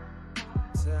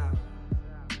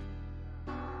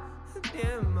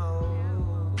 Yeah,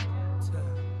 Motown.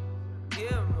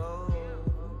 Yeah, Motown.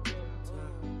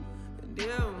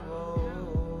 Yeah,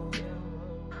 Motown.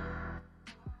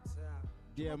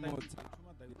 Dear Motown.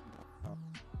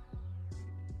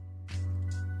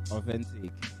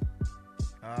 Authentic.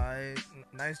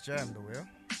 Nice jam though, yeah.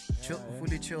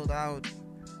 Fully chilled out.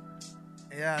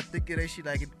 Yeah, I think it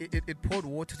actually it poured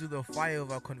water to the fire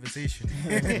of our conversation.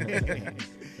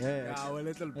 Yeah, Our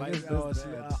little I bite, guess that's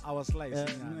that. our slice. Yeah,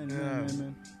 yeah.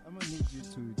 man. I'm gonna need you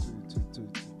to check out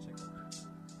shit.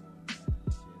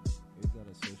 We got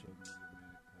a social media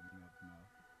man coming up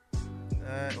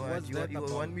now. What's that You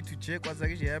about? want me to check what's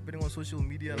actually happening on social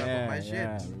media like on my shit?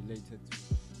 Yeah, related to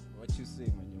What you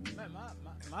saying on your Man,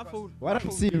 my phone. What my I'm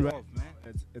phone seeing be right off,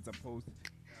 man. it's a post.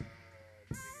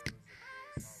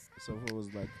 So it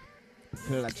was like,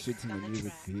 feel like shooting a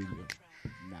music video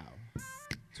now.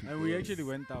 And we actually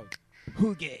went out.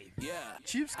 Who gave?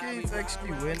 Cheapskates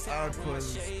actually went out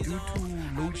because due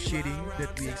to load shedding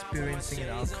that we're experiencing in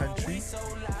our country.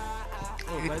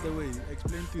 Oh, by the way,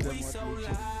 explain to them what load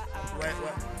shedding is.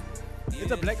 What?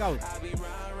 It's a blackout.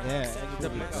 Yeah, it's a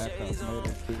blackout.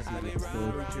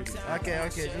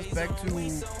 Okay, just back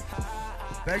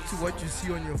to what you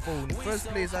see on your phone. First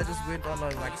place, I just went on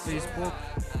like Facebook,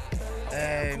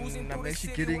 and I'm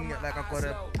actually getting like I got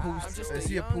a post. I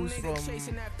see a post from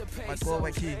Mpho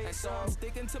Mahakwe.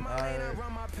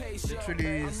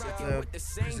 Literally, it's a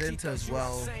presenter as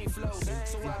well in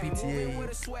PTA.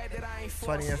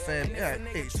 20 FM, yeah,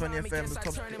 hey, 20 FM is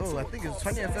top. Oh, I think it's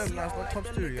 20 FM now. It's not top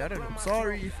story. I don't know.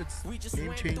 Sorry if it's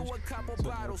name change.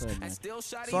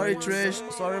 Sorry, Trish.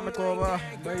 Sorry, Makoba.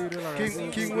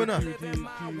 King winner.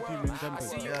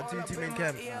 Yeah, TUT main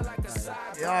camp.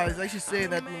 Yeah, he's actually saying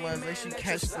that we must actually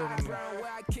catch them.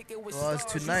 Well, it's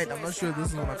tonight. I'm not sure this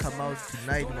is gonna come out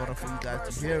tonight in order for you guys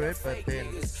to hear it, but then,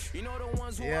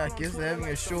 yeah, I guess they're having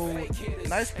a show.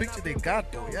 Nice picture they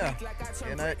got though, yeah.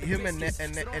 And him and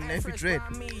Nephi Dread.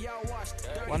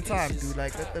 One time, dude,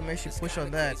 like let them actually push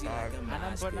on that.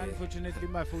 But unfortunately,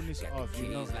 my phone is off, you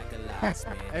know.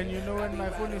 And you know when my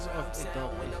phone is off, it's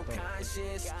off.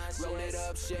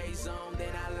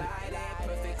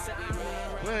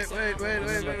 Wait.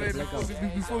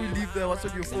 Before we leave there, what's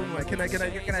on your phone? Like, can I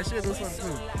share this one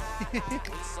too?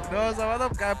 There was another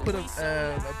guy put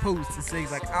a post that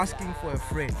says like asking for a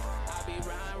friend.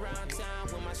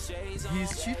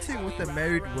 He's cheating with a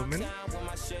married woman,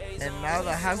 and now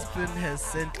the husband has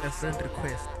sent a friend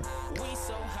request.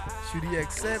 Should he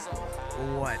accept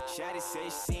or what?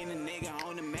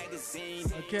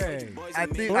 Okay. I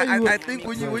think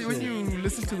when you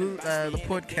listen to the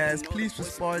podcast, please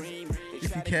respond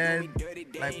if you can.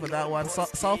 Like for that one,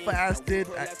 Sulfur asked it.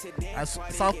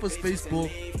 Sulfur's Facebook.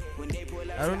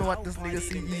 I don't know what this nigga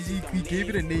see. He gave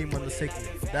it a name on the second.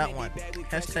 That one.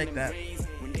 Hashtag that.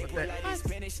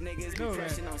 No, man.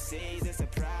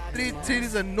 3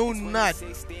 titties and no nut.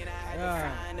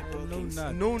 Yeah, no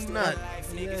nut. No nut.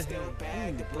 Yeah,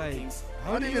 like,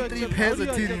 Not even 3 pairs of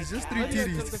titties, just 3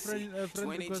 titties.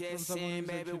 Friend request from someone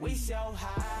who's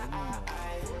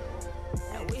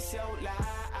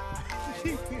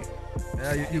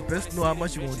Yeah, you best know how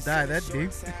much you won't die that day.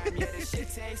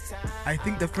 I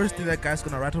think the first thing that guy's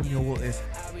gonna write on your wall is,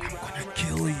 I'm gonna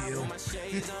kill you.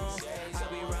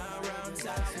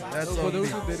 That's So for all those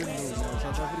me. who didn't know,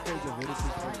 South Africa is a very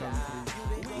peaceful country.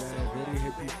 We are very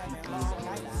happy people, a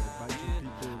bunch of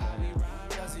people.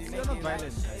 We are not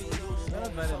violent, guys. We are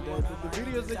not violent. The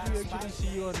videos that you actually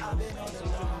see on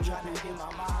social media pages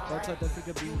about South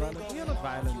Africa being violent, we are not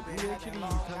violent. We actually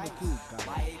kind of cool,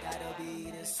 guys.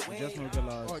 We just smoke a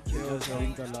lot. We just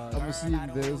drink a lot. I'm seeing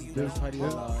there's party a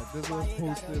lot. this was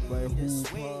posted by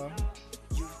Mpho.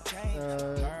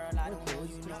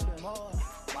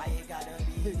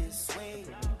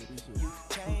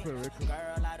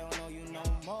 Girl, I don't know you no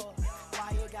more. Why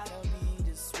you gotta be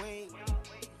this way?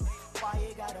 Why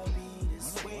you gotta be this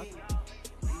way?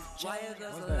 Why you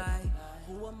gotta lie?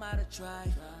 Who am I to try?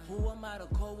 Who am I to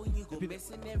call when you go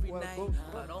missing every night?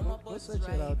 But all my boys is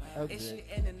right. It's shit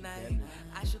in the night.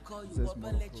 I should call you up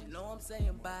and let you know I'm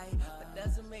saying bye. But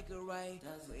doesn't make it right.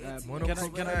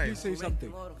 Can I please say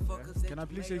something? Can I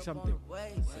please say something?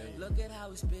 Look at how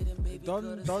we spitting, baby.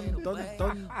 Don't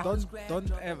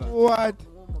ever. What?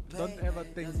 Don't ever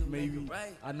think maybe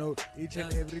I know each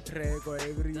and every track or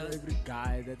every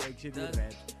guy that actually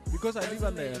raps, because I live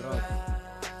under a rock.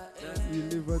 You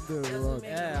live under a rock.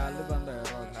 Yeah, I live under a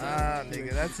rock. Ah,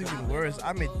 nigga, that's even worse.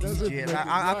 I'm a DJ. And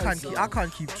I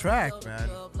can't keep track, man.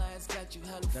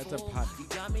 That's a pun.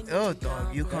 Oh,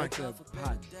 dog, you can't That's a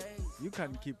pun. You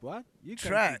can keep what? You can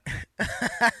track. keep-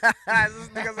 This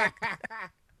nigga's like,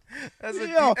 as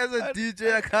a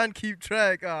DJ, I can't keep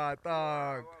track. Ah,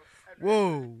 dog.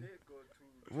 Whoa.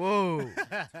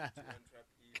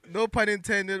 No pun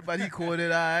intended, but he called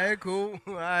it. Alright, cool.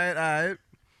 Alright.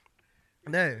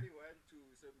 Nah.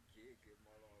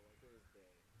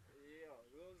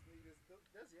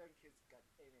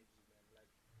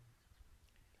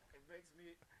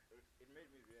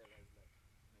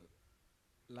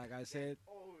 Like I said,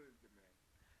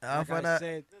 I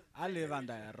I live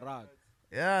under a rock.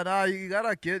 Yeah, nah, you're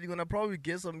gonna probably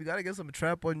get some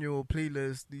trap on your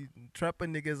playlist. The trapper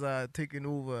niggas are taking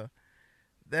over.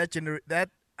 That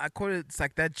I call it, it's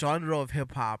like that genre of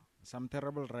hip hop. Some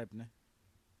terrible rap, ne?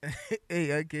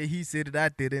 Hey, okay, he said it, I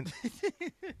didn't. Half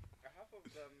of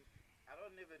them, I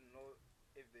don't even know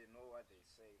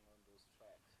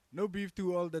No beef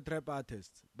to all the trap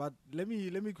artists. But let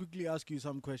me quickly ask you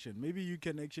some question. Maybe you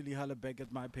can actually holler back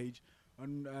at my page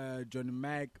on John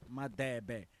Mac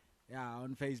Madebe. Yeah,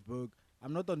 on Facebook.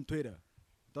 I'm not on Twitter.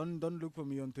 Don't look for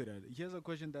me on Twitter. Here's a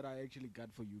question that I actually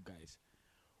got for you guys.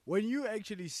 When you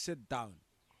actually sit down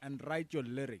and write your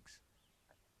lyrics,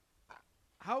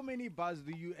 how many bars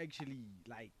do you actually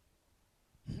like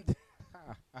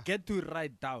get to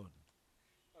write down?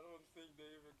 I don't think they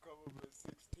even come up with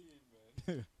 16,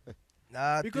 man.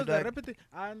 Nah, Because dude, the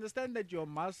I understand that your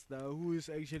master, who is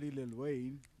actually Lil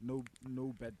Wayne, no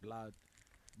bad blood,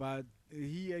 but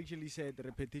he actually said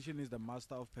repetition is the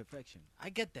master of perfection. I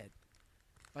get that.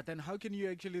 But then how can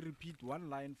you actually repeat one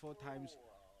line 4 times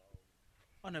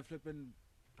on a flippin'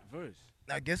 verse?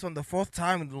 I guess on the 4th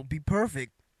time it'll be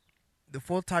perfect. The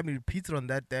 4th time he repeats it on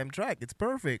that damn track, it's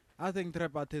perfect. I think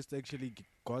trap artists actually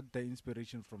got the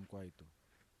inspiration from Kwaito.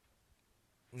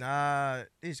 Nah,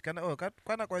 it's kind of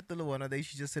quite the one. They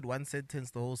she just said one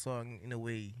sentence the whole song in a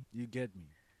way. You get me?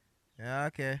 Yeah,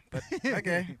 okay, but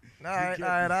okay. Alright.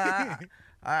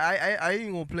 I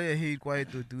ain't gonna play a hate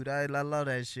quite though, dude. I love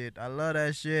that shit. I love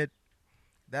that shit.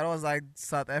 That was like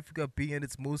South Africa being at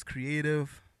its most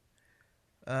creative.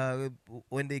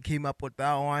 When they came up with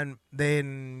that one,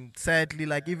 then sadly,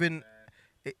 like even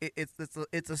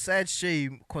it's a sad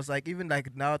shame because like even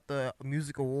like now at the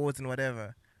music awards and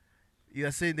whatever, you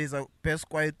are saying there's a best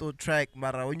Kwaito track,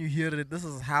 but when you hear it, this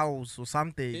is house or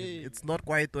something. It's not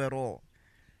Kwaito at all.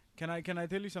 Can I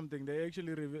tell you something? They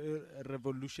actually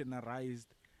revolutionized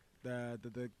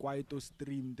the Kwaito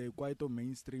stream, the Kwaito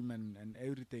mainstream, and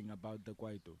everything about the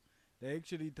Kwaito. They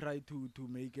actually tried to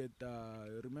make it.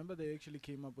 Remember, they actually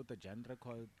came up with a genre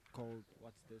called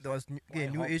what's this? There was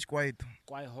new age Kwaito.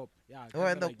 Squy Hop. Yeah. Oh,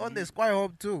 and the Squy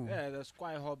Hop too. Yeah, the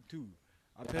Squy Hop too.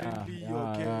 Apparently,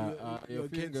 your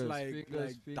kids like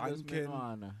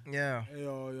Duncan. Yeah.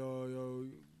 Your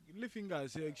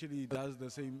Liffingers actually does the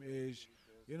same age.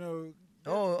 You know.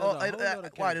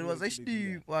 What? It was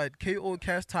actually what KO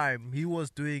Cast Time. He was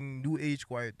doing new age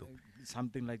Kwaito.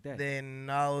 Something like that. Then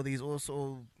now there's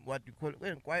also what you call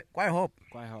it, Kwai Hop.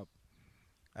 Kwai Hop.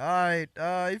 Alright,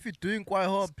 if you're doing Kwai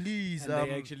Hop, please.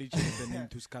 And they actually changed the name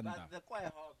to Skanda. But the Kwai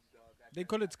Hop, dog. They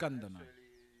call it Skanda now.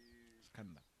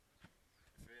 Skanda.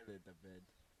 Feel it a bit.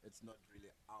 It's not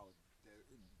really out.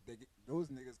 Those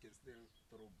niggas can still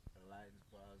throw lines,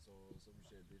 bars, or some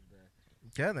shit in there.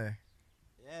 Can they?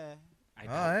 Yeah.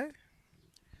 Alright.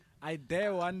 I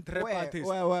dare one trap artist.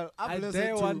 Well, I've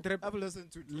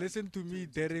listened to. Listen to me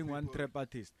daring one trap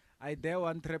artist. I dare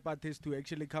one trap artist to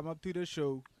actually come up to the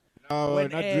show. No,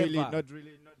 whenever, not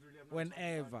really.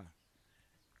 Whenever.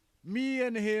 Me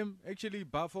and him actually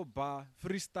bar for bar,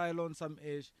 freestyle on some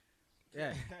ish.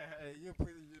 Yeah. You're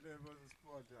putting your name on the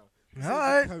spot now.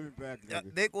 Alright. Coming back, Yeah,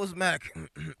 nigga. there goes Mac.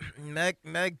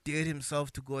 Mac dared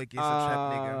himself to go against a trap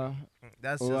nigga.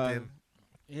 That's just him.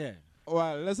 Yeah.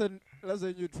 Well, listen,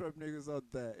 you trap niggas out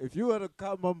there. If you want to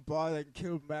come on board and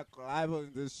kill Mac live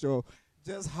on this show,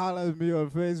 just holler at me on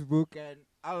Facebook and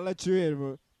I'll let you in,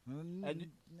 bro. And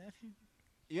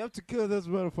you have to kill this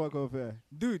motherfucker over here.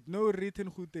 Dude, no written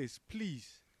hooters.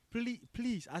 Please.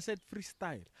 I said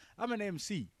freestyle. I'm an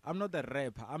MC. I'm not a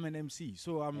rapper. I'm an MC.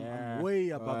 So I'm way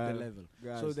above the level.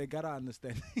 Guys. So they gotta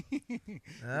understand.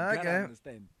 Okay.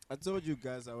 I told you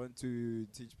guys I want to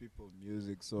teach people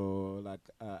music. So, like,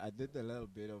 I did a little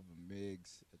bit of a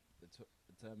mix,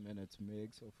 a 10-minute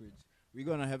mix, of which we're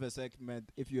going to have a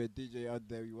segment. If you're a DJ out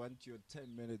there, we want your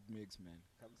 10-minute mix, man.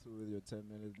 Come through with your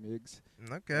 10-minute mix.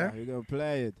 Okay. We're going to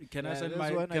play it. Can I send this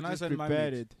my? one Can I just send my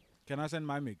prepared mix? Can I send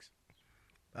my mix?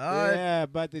 Alright. Yeah,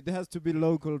 but it has to be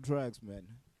local tracks, man.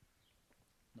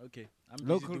 Okay.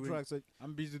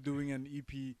 I'm busy doing an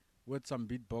EP with some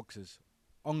beatboxes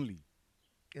only.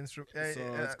 So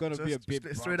it's gonna be a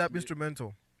bit straight up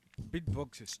instrumental.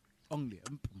 Beatboxes only.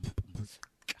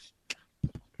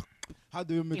 How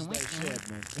do you mix that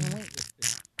shit, man?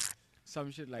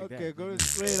 Some shit like that. Okay, going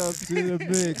straight up to the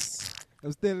mix.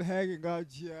 I'm still hanging out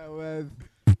here with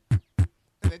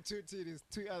the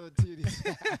two other titties.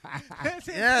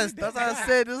 Yes, that's what I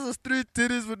said. This is 3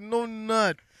 titties with no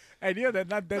nut. And yeah, that's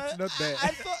not there. I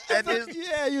thought,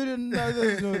 yeah, you didn't know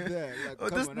there's no there. Like, Oh,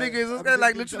 come this on, nigga is this guy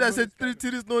like literally I said 3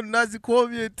 titties, no nuts. He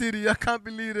called me a titty. I can't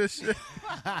believe this shit.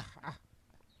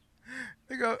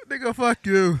 nigga, fuck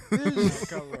you.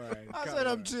 Come on. I said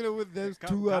I'm chilling with those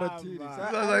two other titties.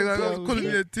 I was calling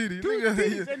me a titty.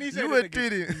 Nigga, you a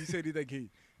titty. He said it again.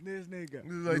 This nigga.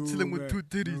 This is like chilling with 2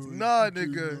 titties. Nah,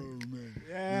 nigga.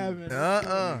 Yeah,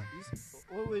 man.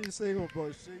 What were you saying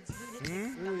about shades?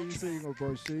 What were you saying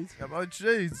about shades? About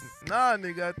shades? Nah,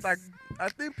 nigga. I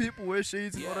think people wear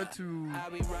shades in order to,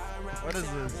 what is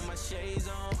this?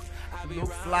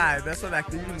 Look fly. That's why like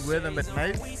they even wear them at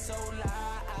night.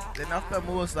 Then after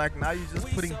most, like now you're just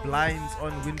putting blinds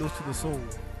on windows to the soul.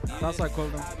 That's why I call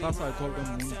them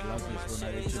moon glasses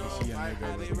when I actually see a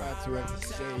nigga with them. That's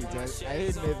what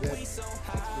shades. I didn't know that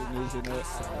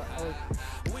explanation.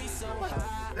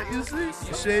 Like you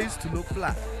see, shades to look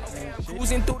fly.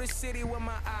 Cruising through the city with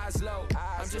my eyes low.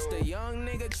 I'm just a young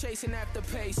nigga chasing after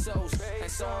pesos. And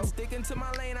so I'm sticking to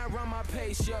my lane, I run my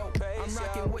pace, yo. I'm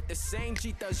rocking with the same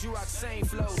G-Thugs, you rock same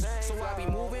flows. So I be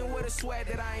moving with a sweat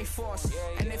that I ain't forced.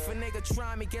 And if a nigga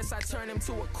try me, guess I turn him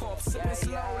to a corpse. Sipping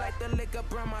slow like the liquor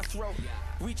burn my throat.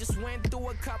 We just went through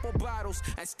a couple bottles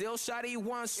and still shawty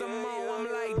want some more. I'm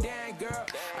like, damn girl,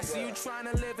 I see you trying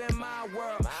to live in my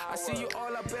world. I see you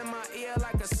all up in my ear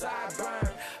like a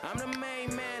sideburn. I'm the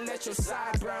main man, let your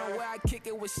side burn. Where I kick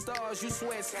it with stars, you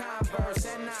swear it's Converse.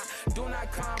 And I do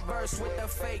not converse with the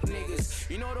fake niggas.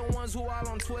 You know the ones who all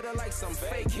on Twitter like some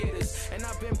fake hitters. And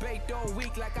I've been baked all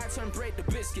week like I turned bread to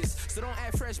biscuits. So don't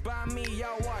act fresh by me,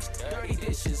 y'all wash dirty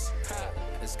dishes.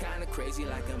 It's kinda crazy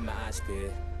like a mosh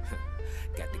pit.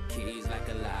 Got the keys like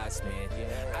a locksmith.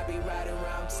 I be riding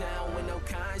around town with no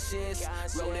conscience.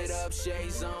 Roll it up,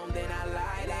 shades on, then I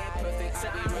light it. Perfect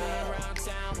time. I be riding around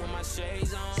town with my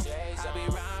shades on. I be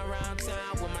riding around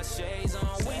town with my shades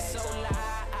on. We so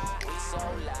live, we so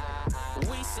live,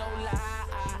 we so live,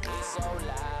 we so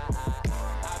live.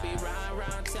 I be riding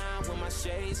around town with my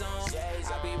shades on.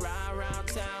 I be riding around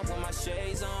town with my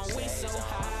shades on. We so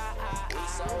high, we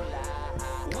so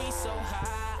live, we so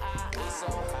high, we so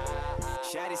high.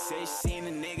 Shawty say she seen a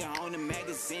nigga on the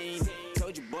magazine.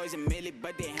 Told you boys a milli,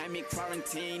 but they had me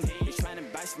quarantine. They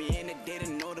tryna box me in, they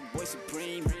didn't know the boy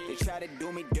supreme. They try to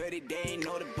do me dirty, they ain't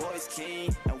know the boy's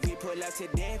clean. And we pull up to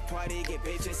their party, get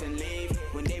bitches and leave.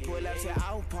 When they pull up to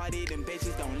our party, them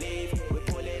bitches don't leave. We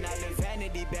pulling out the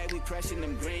vanity bag, we crushing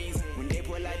them greens. When they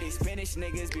pull out these Spanish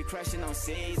niggas, be crushing on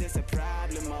C's. It's a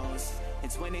problem, most. In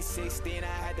 2016, I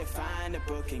had to find the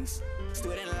bookings.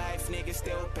 Student life, niggas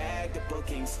still bag the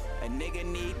bookings. A nigga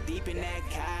knee deep in that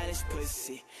college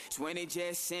pussy. 20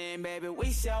 just in, baby,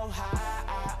 we so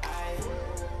high.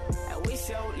 And we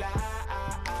so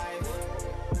live.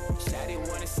 Shawty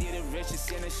wanna see the riches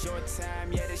in a short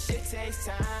time. Yeah, this shit takes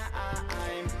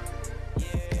time.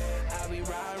 Yeah, I be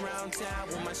riding around town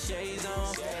with my shades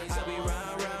on. I be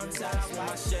riding around town with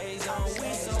my shades on.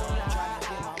 We so live.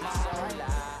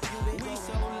 We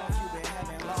so live. You been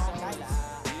having long nights.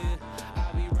 Yeah,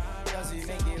 I be riding around town.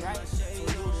 Make it right. So you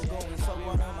to go and fuck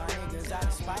one of my niggas out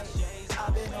of spite.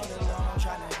 I've been on the long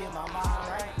trying to get my mind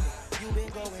right. You been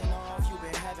going off, you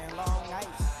been having long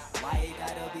nights. Why it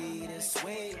gotta be this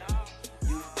way?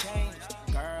 You changed,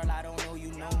 girl, I don't know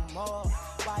you no more.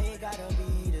 Why it gotta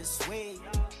be this way?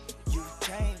 You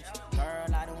changed,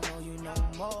 girl, I don't know you no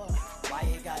more. Why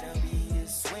it gotta be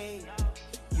this way?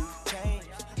 You changed,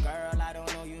 girl, I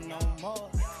don't know you no more.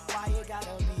 Why it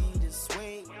gotta be this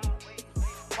way?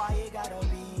 Why it gotta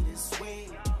be this way?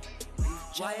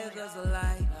 Why you girls a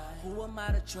lie? Who am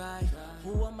I to try?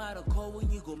 Who am I to call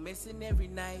when you go missing every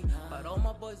night? But all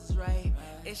my boys is right,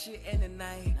 it's shit in the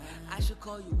night. I should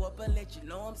call you up and let you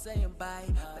know I'm saying bye.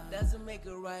 But doesn't make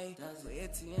it right, so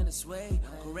it's in this way.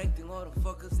 Correcting all the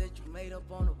fuckers that you made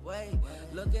up on the way.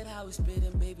 Look at how we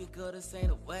spitting, baby girl, this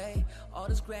ain't a way. All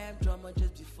this gram drama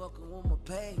just be fucking with my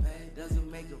pay. Doesn't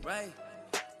make it right,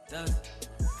 does it?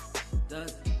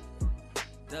 Does it?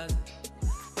 Does it?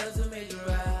 Doesn't make it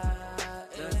right.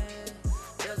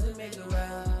 Doesn't make it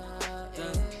right.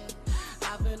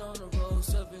 I've been on the road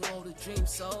serving all the dream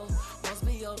soul. Must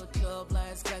be all the club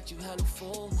lights got you hella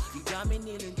full. You got me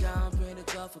kneeling down, praying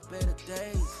to God for better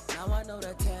days. Now I know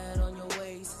that tat on your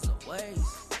waist is a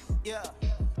waste. Yeah,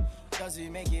 does it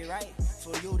make it right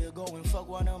for you to go and fuck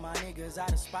one of my niggas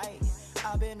out of spite?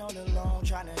 I've been on the long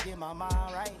trying to get my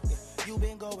mind right. You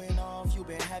been going off, you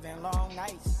been having long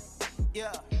nights.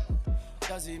 Yeah.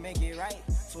 Does it make it right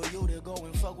for you to go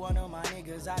and fuck one of my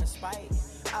niggas out of spite?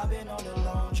 I've been on the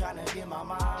long trying to get my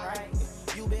mind right.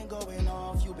 You been going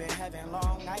off, you been having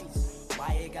long nights.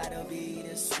 Why it gotta be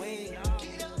this way?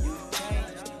 You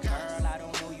changed, girl, I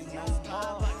don't know you no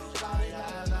more. Why it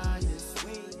gotta be this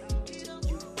way?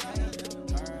 You changed,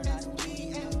 girl, I don't know you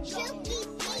no more.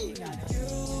 Why it gotta be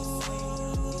this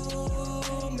way?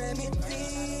 You made me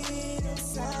feel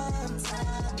some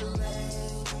type of way.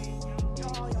 You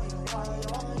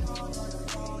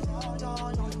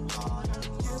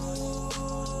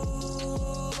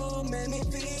made me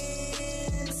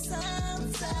feel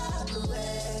some type of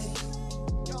way.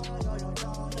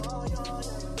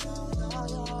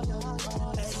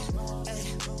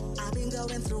 I've been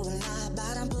going through a lot,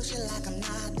 but I'm bullshit like I'm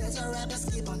not. There's a rapper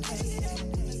skip on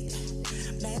hating.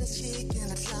 Met a chick in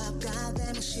the club,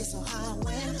 goddamn it, shit so hot.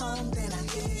 Went home, then I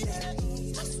hit it.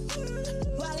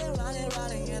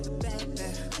 Rolling at the back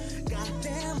there.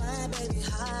 Goddamn, my baby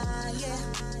high, yeah.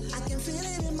 I can feel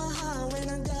it in my heart when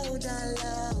I go down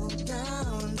low,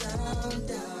 down, down,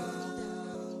 down,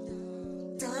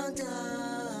 down,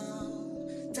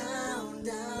 down,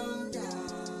 down,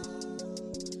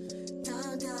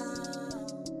 down, down.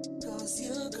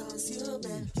 Cause you,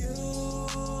 babe, you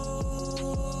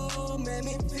made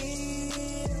me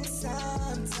feel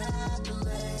some type of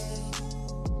way.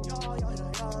 You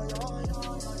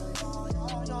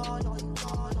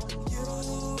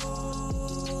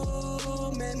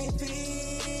made me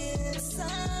feel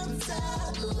some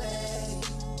type of way.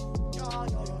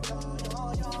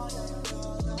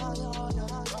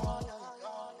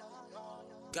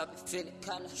 Got me feeling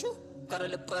kinda Gotta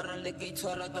look better like a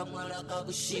twirl, I got one, I got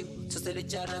a sheep. Just let it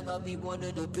jar, I got me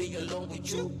wanted to be alone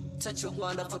with you. Touch your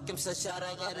one, I fuck him, so shot,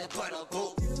 I got it, but I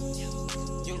go.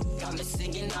 You got me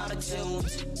singing out of tune.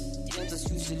 Yeah, just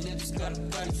use your lips, got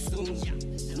it soon.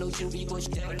 No, you be going to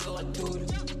get a lot, dude.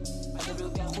 I never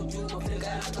got who you, I feel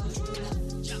like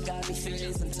got me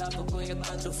feeling some type of way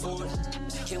about the phone.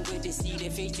 Can't wait to see the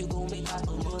face you gon' make out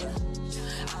the motor.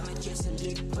 I'ma kick some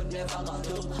lick, but never got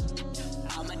dope.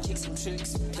 I'ma kick some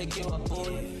tricks, pick you up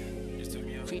on it.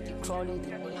 Pretty crawly, the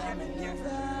way I'm in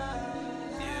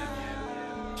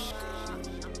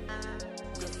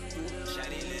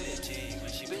Shawty little G,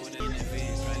 when she pulled in the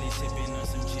vid, probably sipping on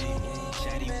some G.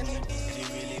 Shawty wanna, she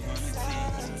really wanna tea.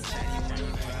 Shawty wanna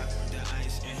drop the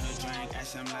ice in her drink, add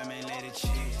some lime and let it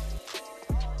chill.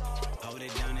 Hold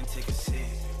it down and take a sip.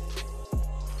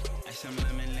 Add some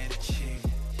lime and let it chill.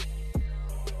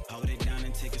 Hold it down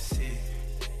and take a sip.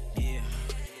 Yeah.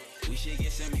 We should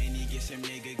get some Henny, get some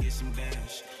nigga, get some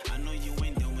dash. I know you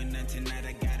ain't doing nothing tonight,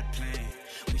 I got a plan.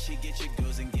 We should get your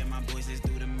girls and get my boys, let's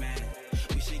do the math.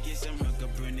 We should get some hooker,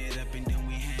 burn it up and then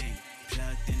we hang.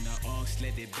 Plugged in the aux,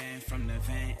 let it bang from the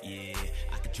vent, yeah.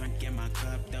 I could drink in my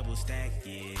cup, double stack,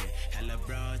 yeah. Hella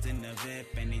bras in the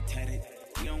VIP and they tatted.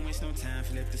 We don't waste no time,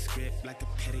 flip the script like a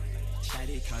pedic.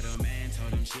 Shawty called her man,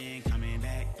 told him she ain't coming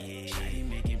back, yeah. Shawty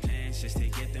making plans just to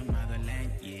get the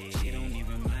motherland, yeah. She don't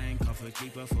even mind, call for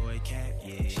keeper for a cat,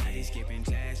 yeah. Shawty skipping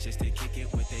class just to kick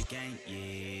it with the gang,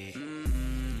 yeah.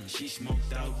 She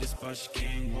smoked out this bush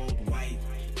gang worldwide.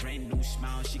 Brand new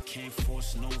smile, she can't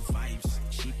force no vibes.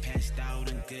 She passed out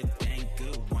in good dang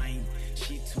good wine.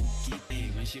 She too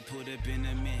geeky when she put up in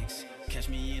the mix. Catch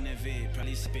me in the vid,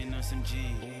 probably sipping on some G.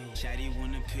 Shawty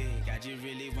wanna pick, I just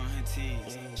really want her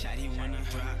teens. Shawty wanna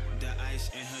drop the ice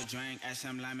in her drink, add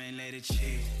some lime and let it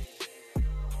chill.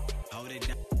 Hold it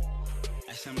down,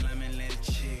 add some lime and let it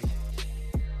chill.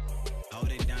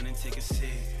 Hold it down and take a sip.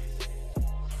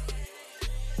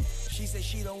 She said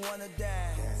she don't wanna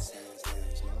dance.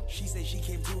 She said she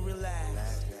came to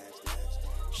relax.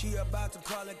 She about to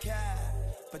call a cab.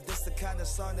 But this the kind of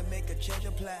song that make a change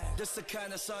of plan. This the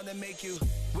kind of song that make you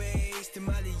waste in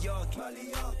Mallorca.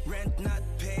 Rent not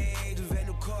paid,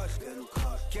 value cost.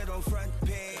 Get on front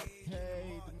page.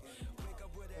 Wake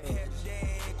up with a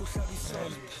headache, what's up,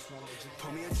 son?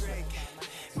 Pour me a drink,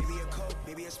 maybe a Coke,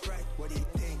 maybe a Sprite. What do you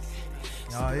think?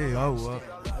 Ja,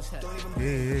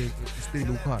 stay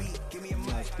local.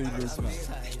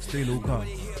 Stay local.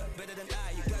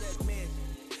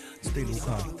 Stay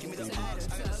local.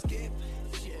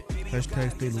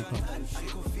 Hashtag stay local.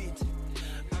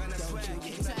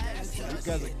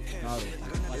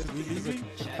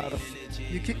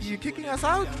 You kicking us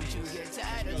out?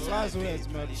 Last words,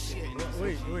 man.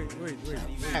 Wait.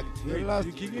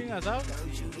 You kicking us out?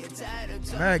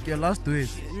 Mac, your last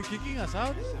words. You kicking us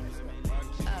out?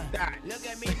 Look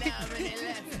at me now, really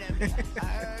laughing at me. I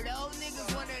heard old niggas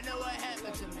wanna know what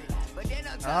happened to me. But they're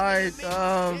not Alright,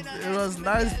 it was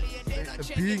nice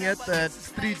being at that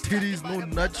Three Titties No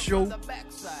Nut show.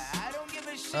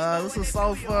 This is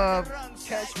South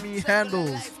Catch Me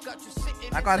Handles.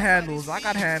 I got handles,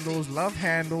 love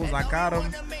handles, I got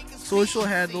them. Social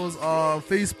handles are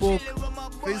Facebook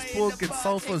it's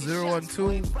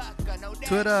Sulfur012,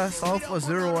 Twitter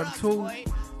Sulfur012,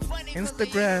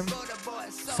 Instagram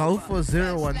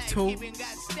Sulfur012,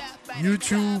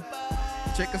 YouTube.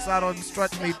 Check us out on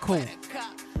Strut Made Cool.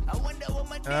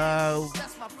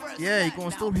 Yeah, you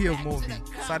gonna still hear more of me.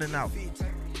 Signing out.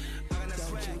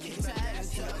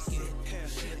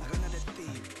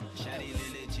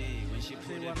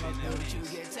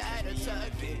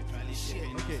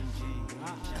 Okay,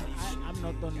 I'm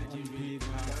not on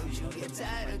PayPal,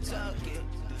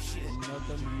 I'm not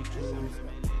on YouTube,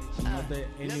 I'm not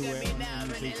anywhere on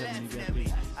social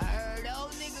media. I heard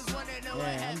old niggas wanna know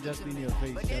Yeah, I'm just in your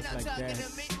face, just like that.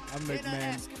 I'm like,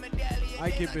 man,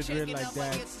 I keep it real like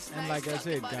that. And like I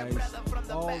said, guys,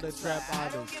 all the trap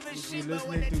artists, if you're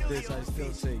listening to this, I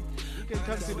still say, you can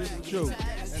come to this show and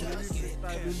then you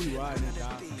freestyle really one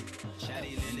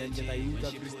and then get a huge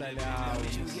freestyle out.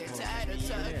 Get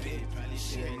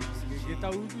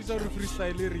a huge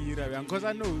freestyle because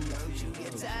I know.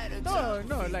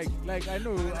 No, like I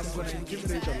know I'm gonna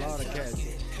intimidate a lot of cats.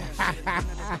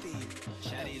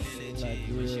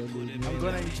 I'm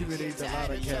gonna intimidate a lot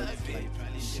of cats.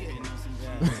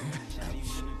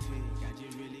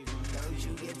 Don't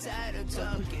you get tired of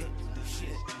talking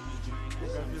shit.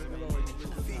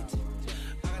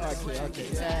 Okay.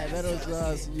 Yeah, that was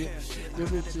us.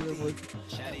 Give it to him with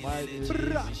my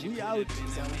we out.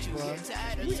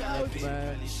 We out,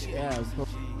 man. Yeah, we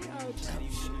out.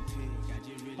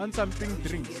 On something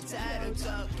drinks.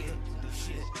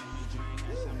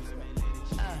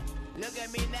 Look at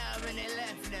me now when they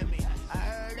laughing at me. I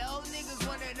heard old niggas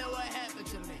wanna know what happened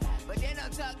to me, but they're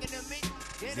not talking to me.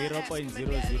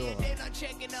 0.001. They're not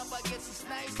checking up against the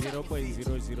snipes.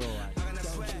 0.001.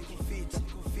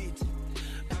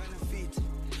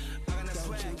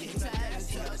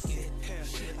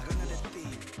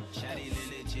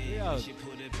 Yeah.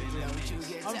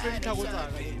 I'm feeling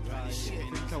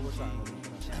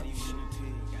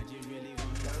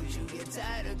Don't you get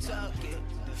tired of talking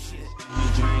shit.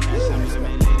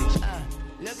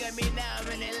 Look at me now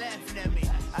when they laughing at me.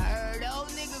 I heard old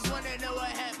niggas wanna know what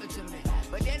happened to me,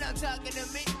 but they're not talking to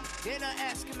me. They're not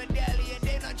asking medallion.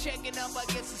 They're not checking up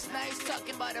against the snipes.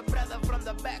 Talking about a brother from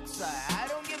the backside. I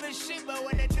don't give a shit, but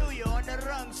when they do, you're on the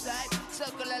wrong side.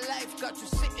 Circle of life got you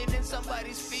sitting in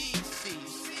somebody's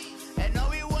feces, and all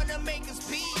we wanna make is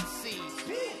peace.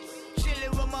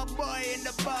 Chilling with my boy in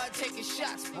the bar, taking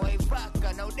shots, boy.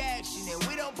 Vodka, no dashing it.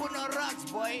 We don't put no rocks,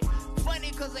 boy.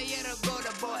 Funny cause a year ago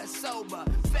the boy sober.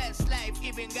 Fast life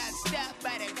even got stopped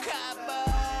by the cop,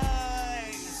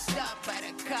 boy. Stopped by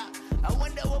the cop. I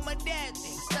wonder what my dad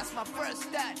thinks. That's my first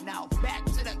thought. Now back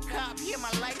to the cop. Here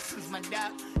my license, my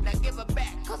dog. Now give it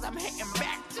back cause I'm hitting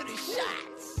back to the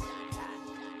shots.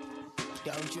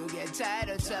 Don't you get tired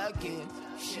of talking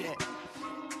shit.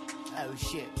 Oh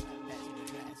shit.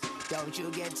 Don't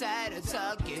you get tired of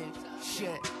talking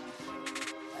shit.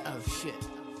 Oh shit.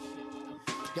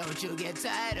 Don't you get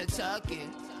tired of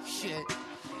talking shit.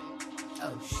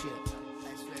 Oh shit.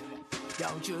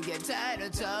 Don't you get tired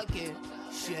of talking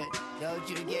shit. Don't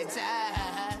you get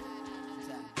tired.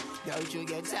 Don't you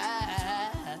get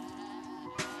tired.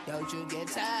 Don't you get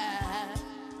tired.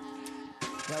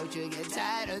 Don't you get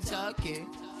tired of talking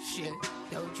shit.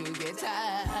 Don't you get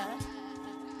tired.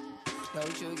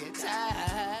 Don't you get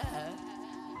tired.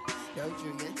 Don't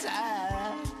you get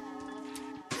tired.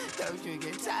 Don't you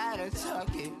get tired of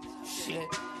talking shit.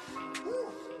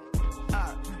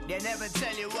 They never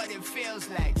tell you what it feels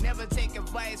like. Never take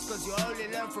advice cause you only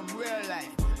learn from real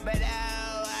life. But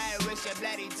oh, I wish a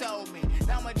bloody told me.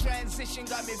 Now my transition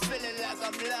got me feeling like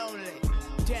I'm lonely.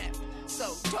 Damn,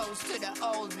 so toast to the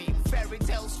old me. Fairy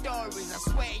tale stories, I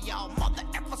swear y'all mother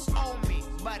effers owe me.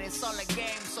 But it's all a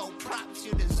game, so props,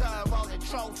 you deserve all the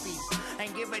trophies.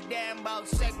 And give a damn about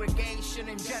segregation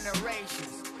and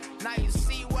generations. Now you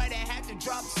see why they had to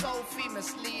drop Sophie,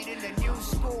 misleading the new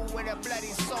school with a bloody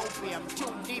Sophie. I'm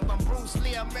too deep, I'm Bruce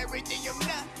Lee, I'm everything you're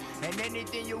not, and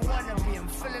anything you wanna be. I'm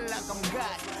feeling like I'm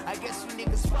God. I guess you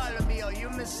niggas follow me or you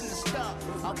missing the stuff.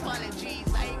 Apologies,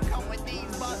 I ain't come with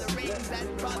these botherings that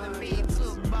bother me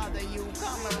to bother you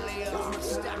commonly.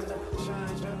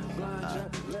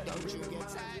 Don't you get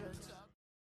tired?